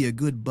used to be a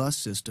good bus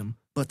system,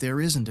 but there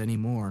isn't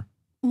anymore.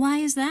 Why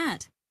is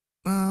that?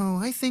 Oh,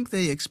 I think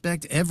they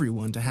expect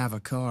everyone to have a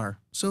car,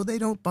 so they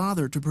don't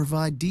bother to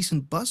provide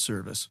decent bus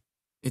service.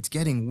 It's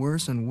getting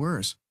worse and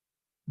worse.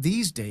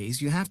 These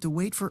days, you have to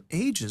wait for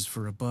ages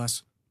for a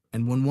bus,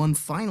 and when one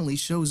finally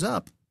shows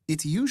up,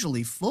 it's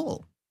usually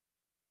full.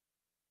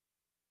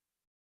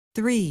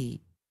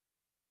 3.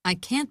 I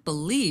can't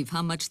believe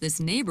how much this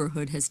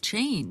neighborhood has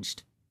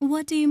changed.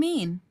 What do you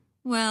mean?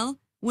 Well,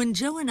 when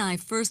Joe and I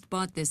first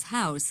bought this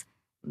house,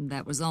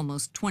 that was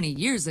almost 20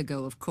 years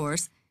ago, of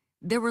course,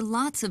 there were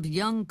lots of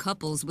young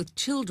couples with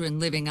children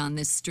living on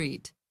this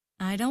street.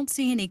 I don't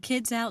see any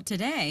kids out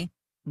today.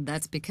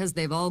 That's because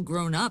they've all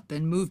grown up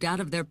and moved out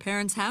of their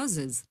parents'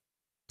 houses.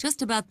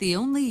 Just about the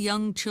only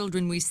young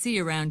children we see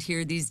around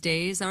here these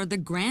days are the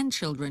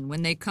grandchildren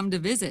when they come to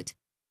visit.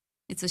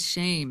 It's a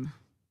shame.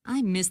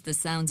 I miss the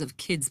sounds of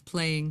kids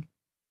playing.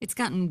 It's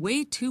gotten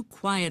way too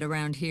quiet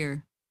around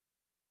here.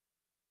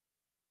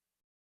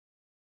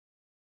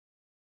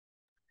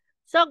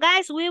 So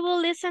guys, we will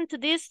listen to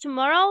this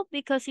tomorrow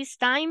because it's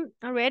time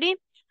already.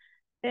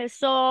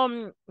 So,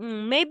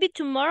 maybe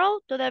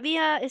tomorrow,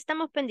 todavía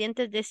estamos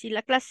pendientes de si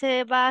la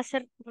clase va a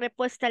ser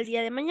repuesta el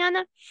día de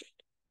mañana.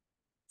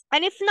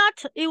 And if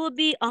not, it will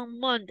be on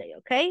Monday,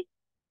 okay?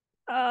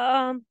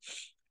 Vamos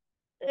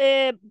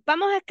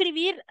a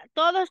escribir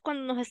todos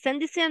cuando nos estén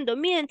diciendo,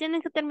 miren,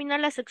 tienen que terminar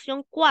la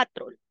sección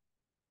 4.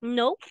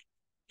 No,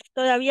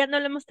 todavía no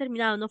lo hemos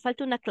terminado, nos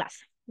falta una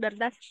clase,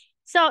 ¿verdad?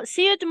 So,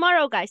 see you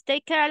tomorrow, guys.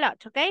 Take care a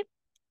lot, okay?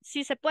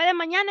 Si se puede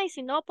mañana y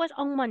si no, pues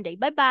on Monday.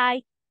 Bye,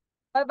 bye.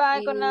 Bye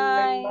bye, good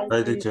night.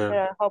 Bye, teacher.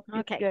 I hope you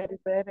Okay.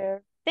 get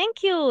better.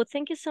 Thank you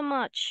so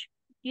much.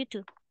 You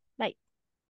too.